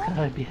Una cascada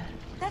waterfall? de piedras.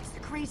 That's the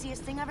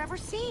craziest thing I've ever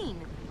seen.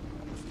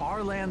 The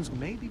far lands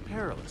may be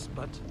perilous,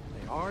 but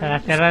they O are. sea,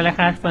 las tierras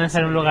lejanas pueden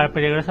ser un lugar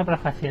peligroso pero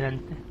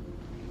fascinante.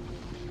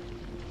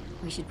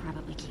 We should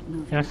probably keep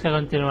moving. Tenemos que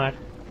continuar.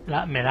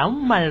 Me da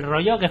un mal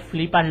rollo que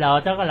flipas la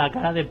otra con la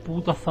cara de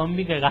puto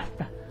zombie que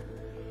gasta.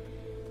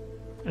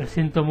 Lo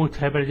siento mucho,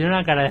 pero tiene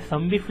una cara de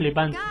zombie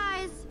flipante.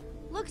 Guys,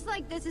 looks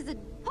like this is a...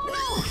 Oh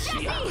no!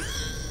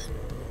 Jesse!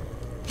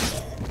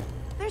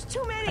 There's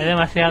too many. Hay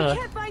demasiados. We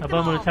can't fight No them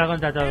podemos all. luchar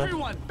contra todos.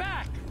 Everyone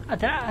back!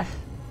 ¡Atrás!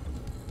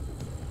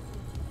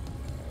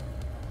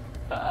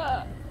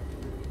 Ah.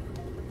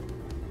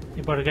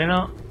 ¿Y por qué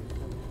no?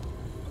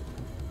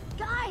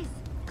 Guys,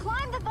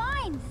 climb the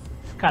vines!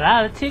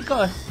 ¡Escalad,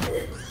 chicos!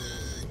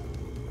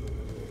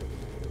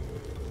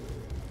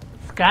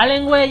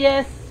 ¡Escalen,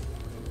 güeyes!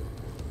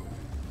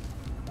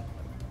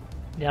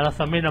 Ya los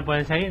zombies no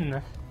pueden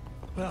seguirnos.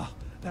 Well,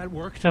 that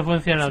worked. Eso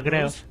funcionó,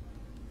 creo.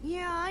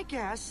 Yeah, I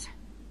guess.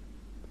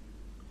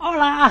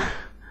 ¡Hola!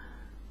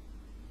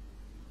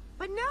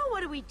 But now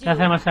what do we do? ¿Qué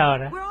hacemos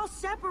ahora? We're all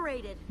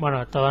separated.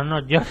 Bueno, todos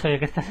no, yo soy el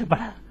que está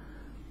separado.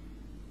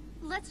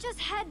 Let's just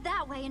head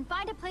that way and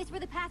find a place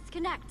where the paths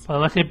connect.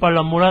 Podemos ir por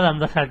los muros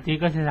dando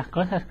salticos y esas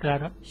cosas,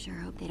 claro. Sure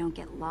hope they don't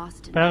get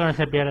lost in Espero que no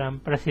se pierdan.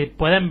 Pero si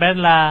pueden ver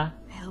la...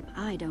 I hope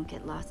I don't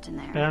get lost in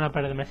there. Espero no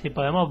perderme. Si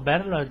podemos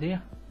verlo, tío.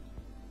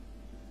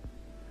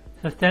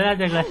 Sostén la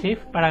tecla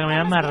Shift para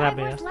caminar más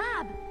rápido. Ivor's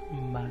lab.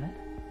 Vale.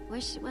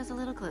 Wish it was a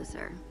little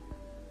closer.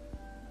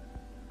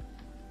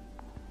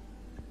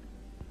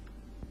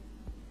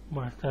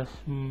 Bueno, esto es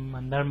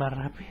andar más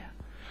rápido.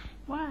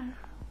 Bueno.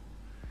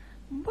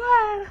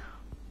 Bueno.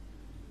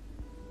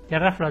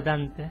 Tierra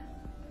flotante.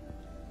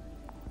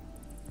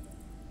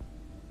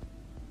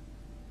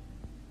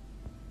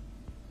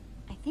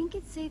 I think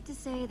it's safe to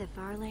say the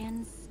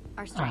Farlands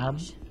are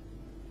strange.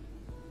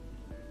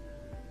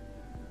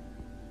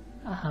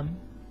 Ajá.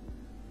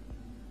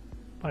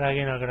 Por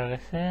aquí no creo que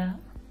sea.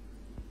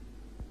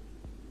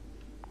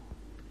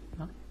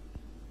 No. A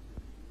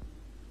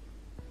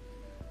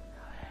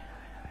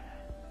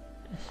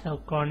ver.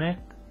 Eso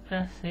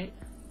conecta, sí.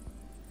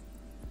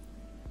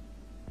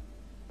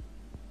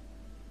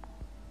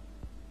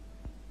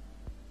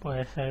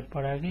 Puede ser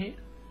por aquí.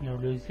 No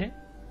lo sé.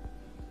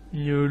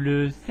 No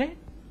lo sé.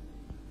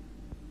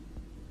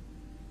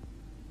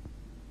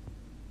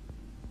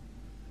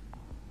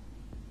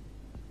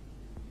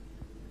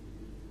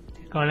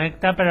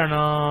 Conecta, pero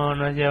no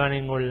nos lleva a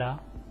ningún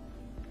lado.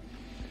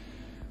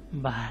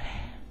 Vale.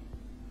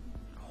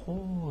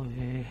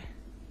 Joder.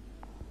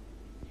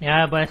 Y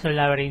ahora puede ser un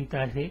laberinto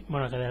así.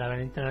 Bueno, que de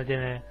laberinto no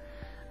tiene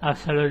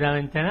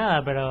absolutamente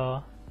nada,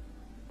 pero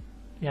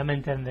ya me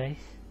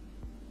entendéis.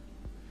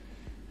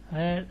 A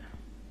ver.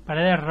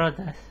 Paredes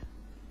rotas.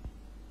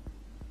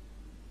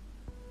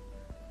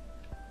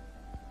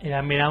 Y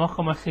las miramos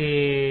como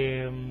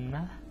si...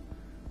 nada.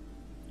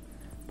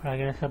 Por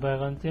aquí no se puede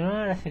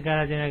continuar, así que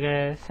ahora tiene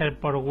que ser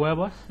por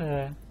huevos.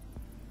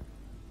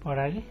 Por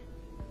aquí.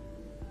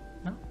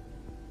 ¿No?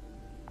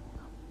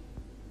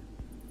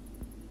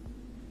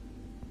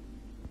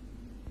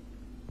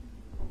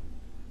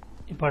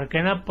 ¿Y por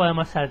qué no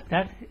podemos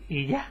saltar?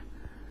 Y ya.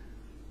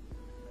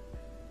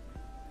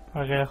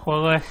 Porque el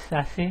juego es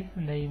así,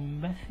 de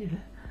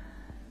imbécil.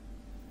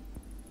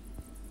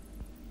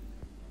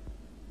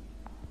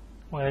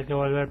 Puede que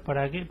volver por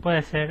aquí.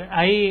 Puede ser.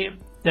 Ahí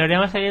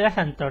deberíamos seguir las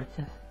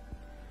antorchas.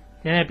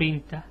 Tiene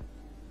pinta.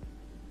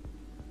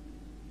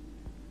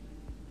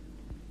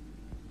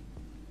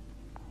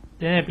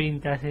 Tiene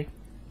pinta, sí.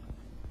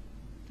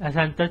 Las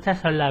antorchas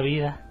son la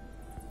vida.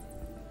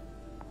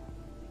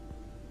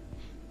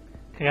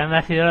 Que grande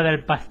ha sido lo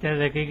del pastel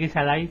de Kiki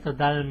Salai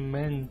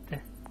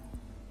totalmente.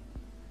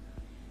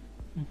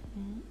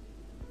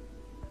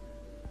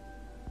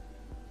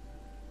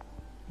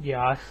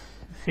 Dios.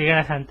 Sigue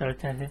las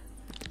antorchas, sí.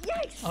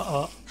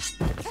 Oh, oh.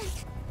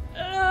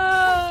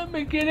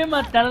 Me quiere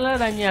matar la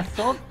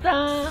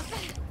arañazota.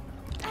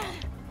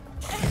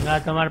 Venga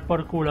a tomar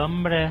por culo,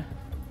 hombre.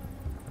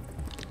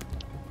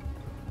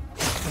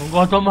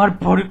 Vengo a tomar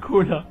por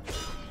culo.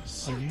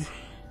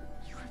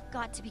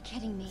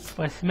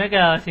 Pues me he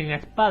quedado sin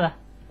espada.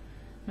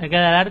 Me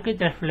queda el arco y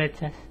 3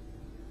 flechas.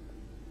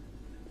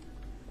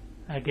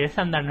 Aquí es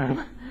andar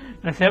normal.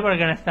 No sé por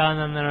qué no estaba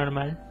andando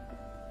normal.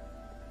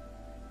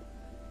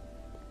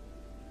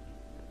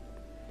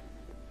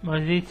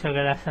 Hemos dicho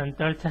que las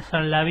antorchas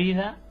son la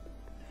vida.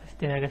 Pues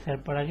tiene que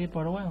ser por aquí,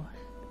 por huevos.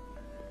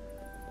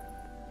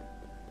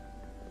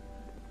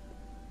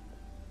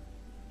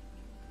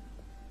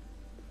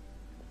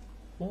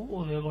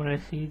 Con el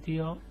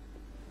sitio.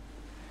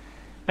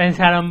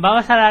 Pensaron,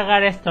 vamos a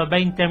alargar estos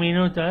 20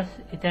 minutos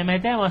y te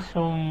metemos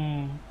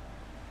un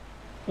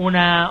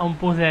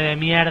puzzle de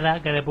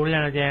mierda que de puzzle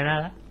no tiene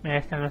nada. Mira,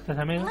 están nuestros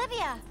amigos.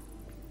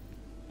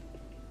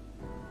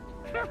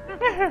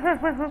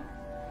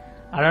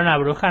 Ahora una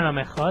bruja, no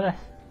me jodas.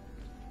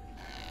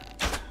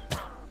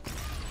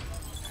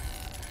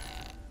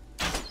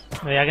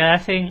 Me voy a quedar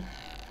sin...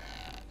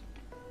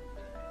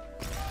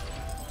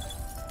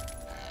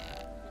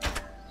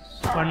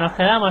 Pues nos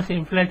quedamos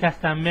sin flechas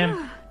también.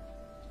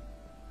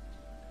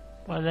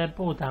 Pues de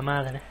puta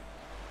madre.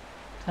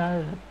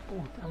 ¿Sabes? De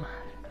puta madre.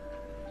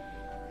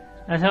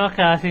 Nos hemos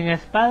quedado sin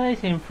espada y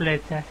sin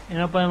flechas. Y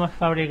no podemos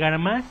fabricar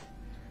más.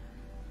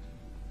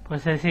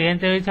 Pues el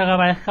siguiente bicho que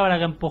aparezca habrá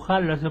que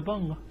empujarlo,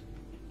 supongo.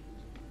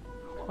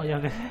 O yo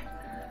qué sé.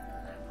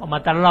 O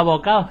matarlo a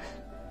bocaos.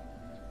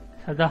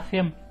 Es otra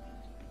opción.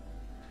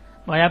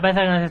 Bueno, ya parece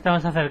que nos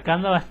estamos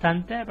acercando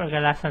bastante. Porque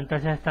las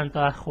antorchas están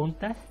todas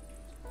juntas.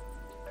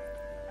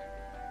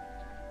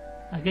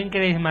 ¿A quién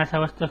queréis más? ¿A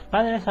vuestros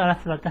padres o a las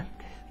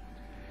flotantes?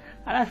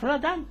 ¡A las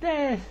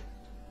flotantes!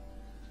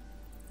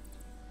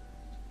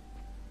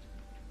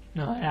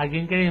 No, ¿a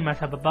quién queréis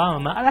más? ¿A papá o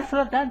mamá? ¡A las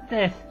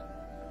flotantes!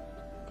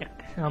 Ya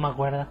que no me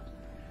acuerdo.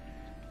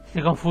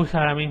 Estoy confuso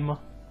ahora mismo.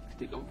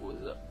 Estoy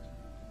confuso.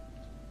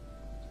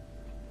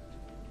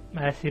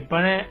 Vale, si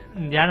pone...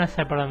 Ya no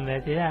sé por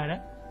dónde tirar,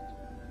 ¿eh?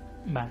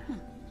 Vale.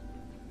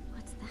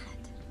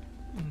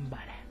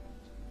 Vale.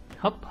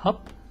 Hop, hop.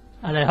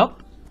 Vale, hop.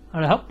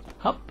 Vale, hop,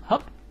 hop,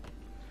 hop.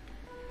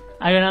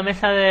 Hay una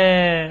mesa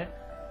de...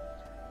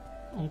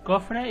 un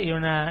cofre y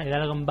una... y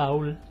algo en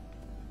baúl.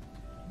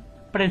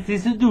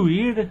 Preciso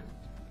huir.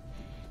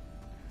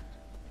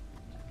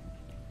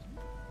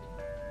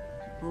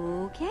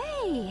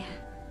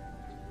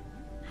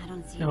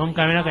 Tengo un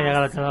camino que llega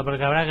al otro lado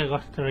porque habrá que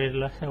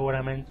construirlo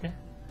seguramente.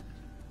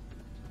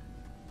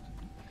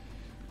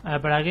 A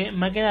ver, por aquí,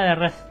 máquina de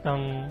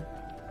redstone.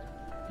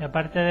 Y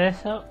aparte de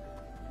eso,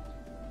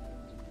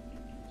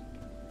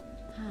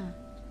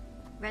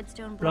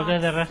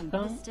 bloques de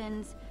redstone.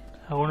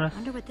 Algunos...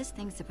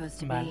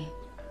 Vale.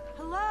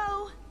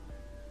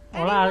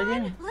 Hola,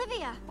 ¿alguien?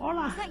 Olivia.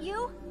 Hola. Is that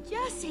you?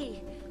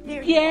 Jesse!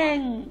 There you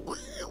Bien.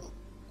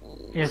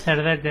 Y el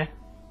cerdete. are.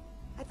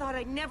 I thought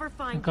I'd never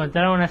find you.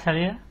 ¿Encontraron una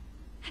salida?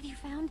 Have you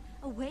found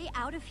a way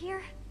out of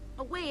here?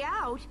 A way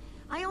out?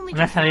 I only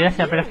Una just salida found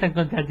se you. aparece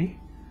contra ti.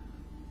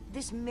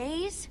 This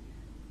maze?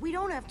 We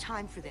don't have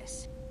time for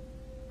this.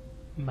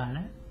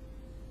 Vale.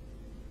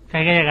 Que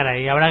hay que llegar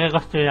ahí, habrá que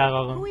construir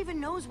algo Who con... even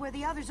knows where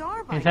the others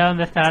are by ¿Quién sabe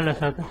dónde estarán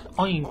los otros?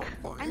 Oink.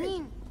 I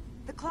mean,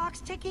 the clock's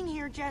ticking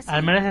here, Jesse.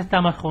 Al menos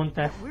estamos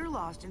juntas. We're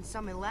lost in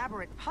some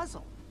elaborate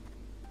puzzle.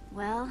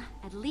 Well,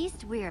 at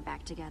least we're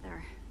back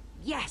together.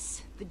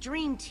 Yes, the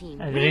Dream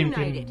Team. El Dream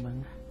reunited.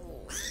 Team.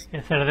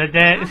 El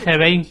cerdete se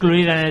ve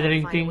incluido en el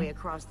Dream Find a way Team.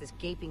 across this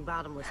gaping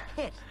bottomless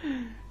pit.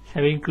 Se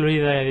ve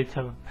incluido y he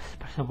dicho, pues,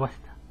 por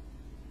supuesto.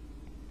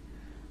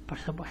 Por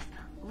supuesto.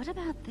 What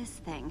about this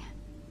thing?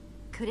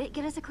 Could it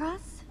get us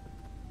across?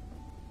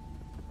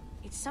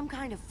 It's some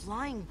kind of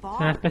flying Es una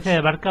barge. especie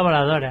de barca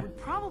voladora. Would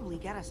probably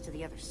get us to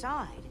the other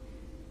side.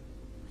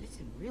 But it's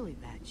in really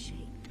bad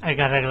shape. Hay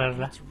que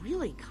arreglarla. It's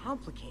really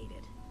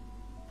complicated.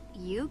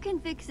 You can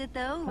fix it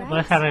though, ¿La right?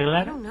 puedes I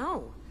arreglar? don't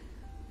know.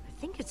 I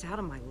think it's out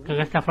of my Creo que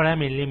league. está fuera de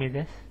mis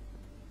límites.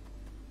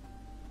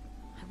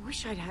 I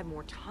wish I'd had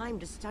more time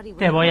to study.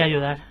 Te voy a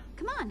ayudar.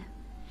 Come on.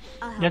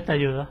 I'll Yo help. te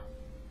ayudo.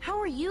 How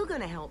are you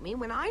gonna help me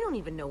when I don't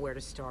even know where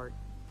to start?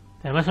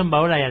 ¿Tenemos un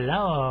baúl ahí al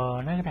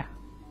lado, negra?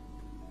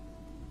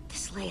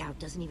 This layout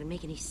doesn't even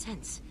make any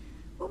sense.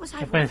 What was I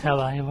 ¿Qué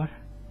pensaba, thinking? Ivor?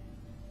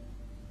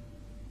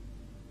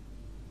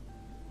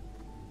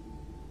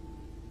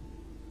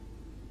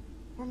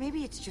 Or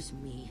maybe it's just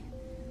me.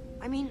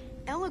 I mean,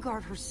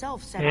 Eligard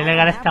herself said.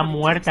 Eligard está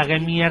muerta, ¿qué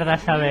mierda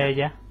sabe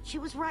ella? She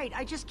was right.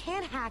 I just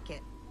can't hack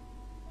it.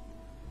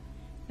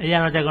 Ella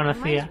no te I might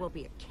conocía. as well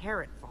be a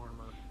carrot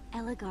farmer.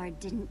 Eligard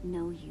didn't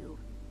know you.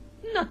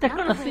 No te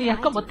conocía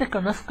como te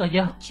conozco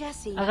yo.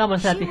 Jessie,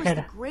 Hagamos la she was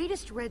tijera. the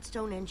greatest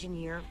redstone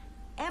engineer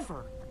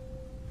ever.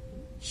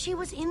 She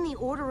was in the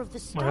Order of the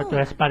Stone. Bueno, tú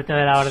eres parte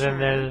de la orden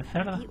del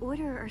cerdo. The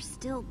Order are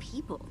still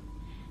people,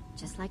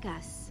 just like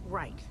us.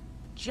 Right.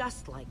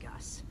 Just like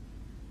us.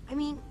 I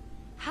mean,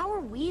 how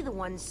are we the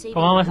ones saving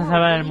 ¿Cómo vamos the a world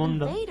salvar when el even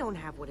mundo? they don't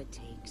have what it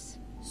takes?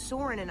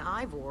 Soren and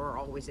Ivor are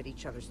always at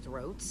each other's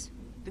throats.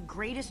 The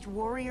greatest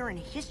warrior in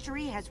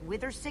history has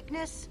wither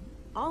sickness.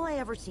 All I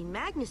ever see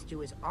Magnus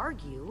do is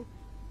argue,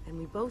 and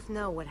we both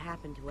know what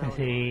happened to Eleanor.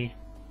 Sí.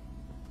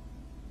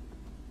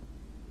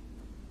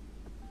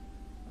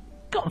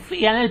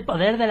 Confía en el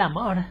poder del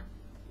amor.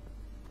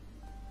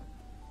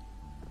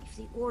 If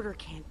the Order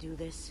can't do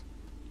this,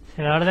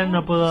 Si la orden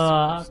no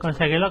pudo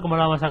conseguirlo, ¿cómo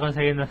lo vamos a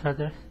conseguir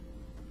nosotros?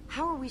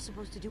 how are we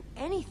supposed to do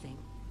anything?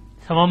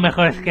 Somos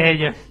mejores que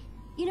ellos.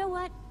 You know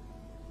what?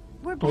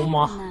 We're better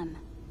Toma. than them.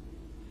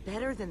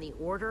 Better than the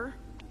Order?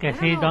 Que I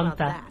don't sí, know about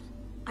tonta. that.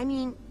 I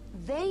mean,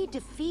 they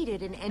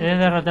defeated an Ellos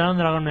enemy. derrotaron a un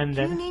dragón Can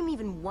ender. you name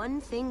even one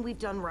thing we've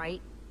done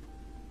right?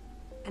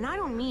 And I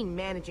don't mean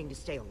managing to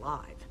stay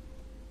alive.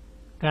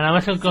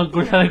 Ganamos un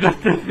concurso de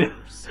construcción.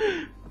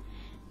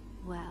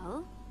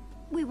 Well,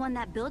 we won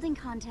that building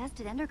contest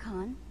at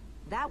EnderCon.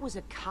 That was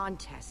a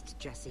contest,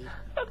 Jesse.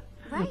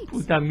 Right.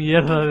 Puta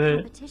mierda The de...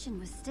 competition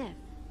was stiff.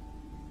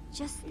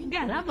 Just think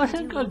what we Ganamos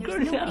can el do when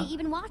there's concurso. nobody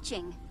even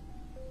watching.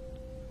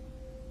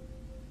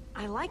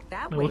 I like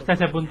that Me way. gusta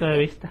of ese looking punto at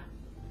de it. vista.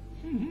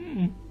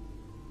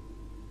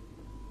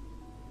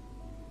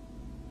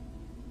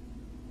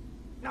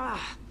 Ah,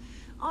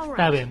 all right.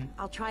 Está bien.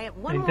 I'll try it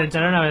Lo one more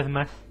intentaré time. una vez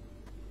más.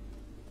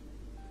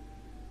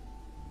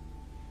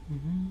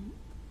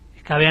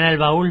 Que había en el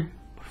baúl,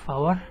 por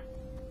favor.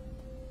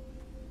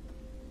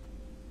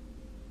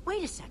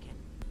 Wait a second.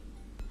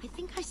 I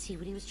think I see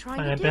what he was trying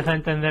Vale, to do. empiezo a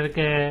entender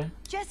que...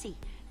 Jesse,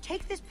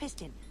 take this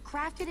piston,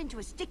 craft it into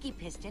a sticky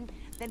piston,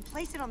 then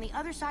place it on the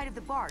other side of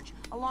the barge,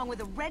 along with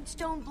a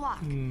redstone block.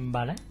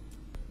 Vale.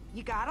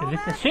 You got ¿Qué all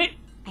dices? that? Sí.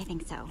 I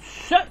think so.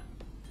 Sí.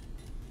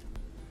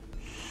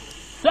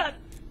 Sí.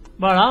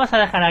 Bueno, lo vamos a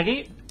dejar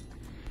aquí.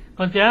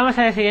 Continuamos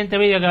en el siguiente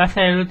vídeo, que va a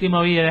ser el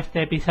último vídeo de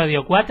este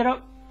episodio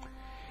 4.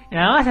 Y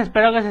nada más,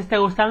 espero que os esté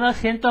gustando.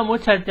 Siento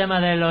mucho el tema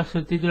de los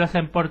subtítulos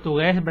en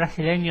portugués,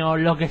 brasileño o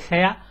lo que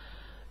sea,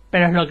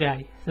 pero es lo que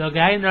hay. Es lo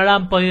que hay, no lo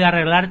han podido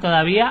arreglar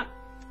todavía,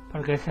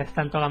 porque se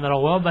están tocando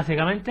los huevos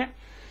básicamente.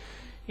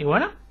 Y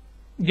bueno,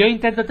 yo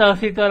intento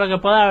traducir todo lo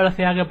que puedo a la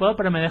velocidad que puedo,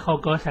 pero me dejo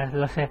cosas,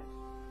 lo sé.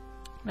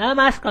 Nada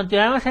más,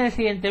 continuaremos en el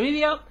siguiente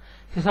vídeo.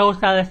 Si os ha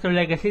gustado, deis un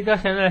likecito,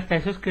 si no lo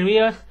estáis,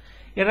 suscribíos.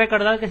 Y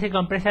recordad que si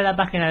compráis en la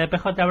página de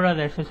PJ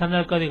Brothers usando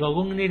el código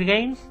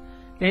GUNNIRGAMES,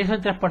 tenéis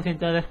un 3%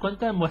 de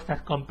descuento en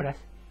vuestras compras.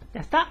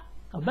 Ya está,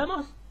 nos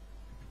vemos.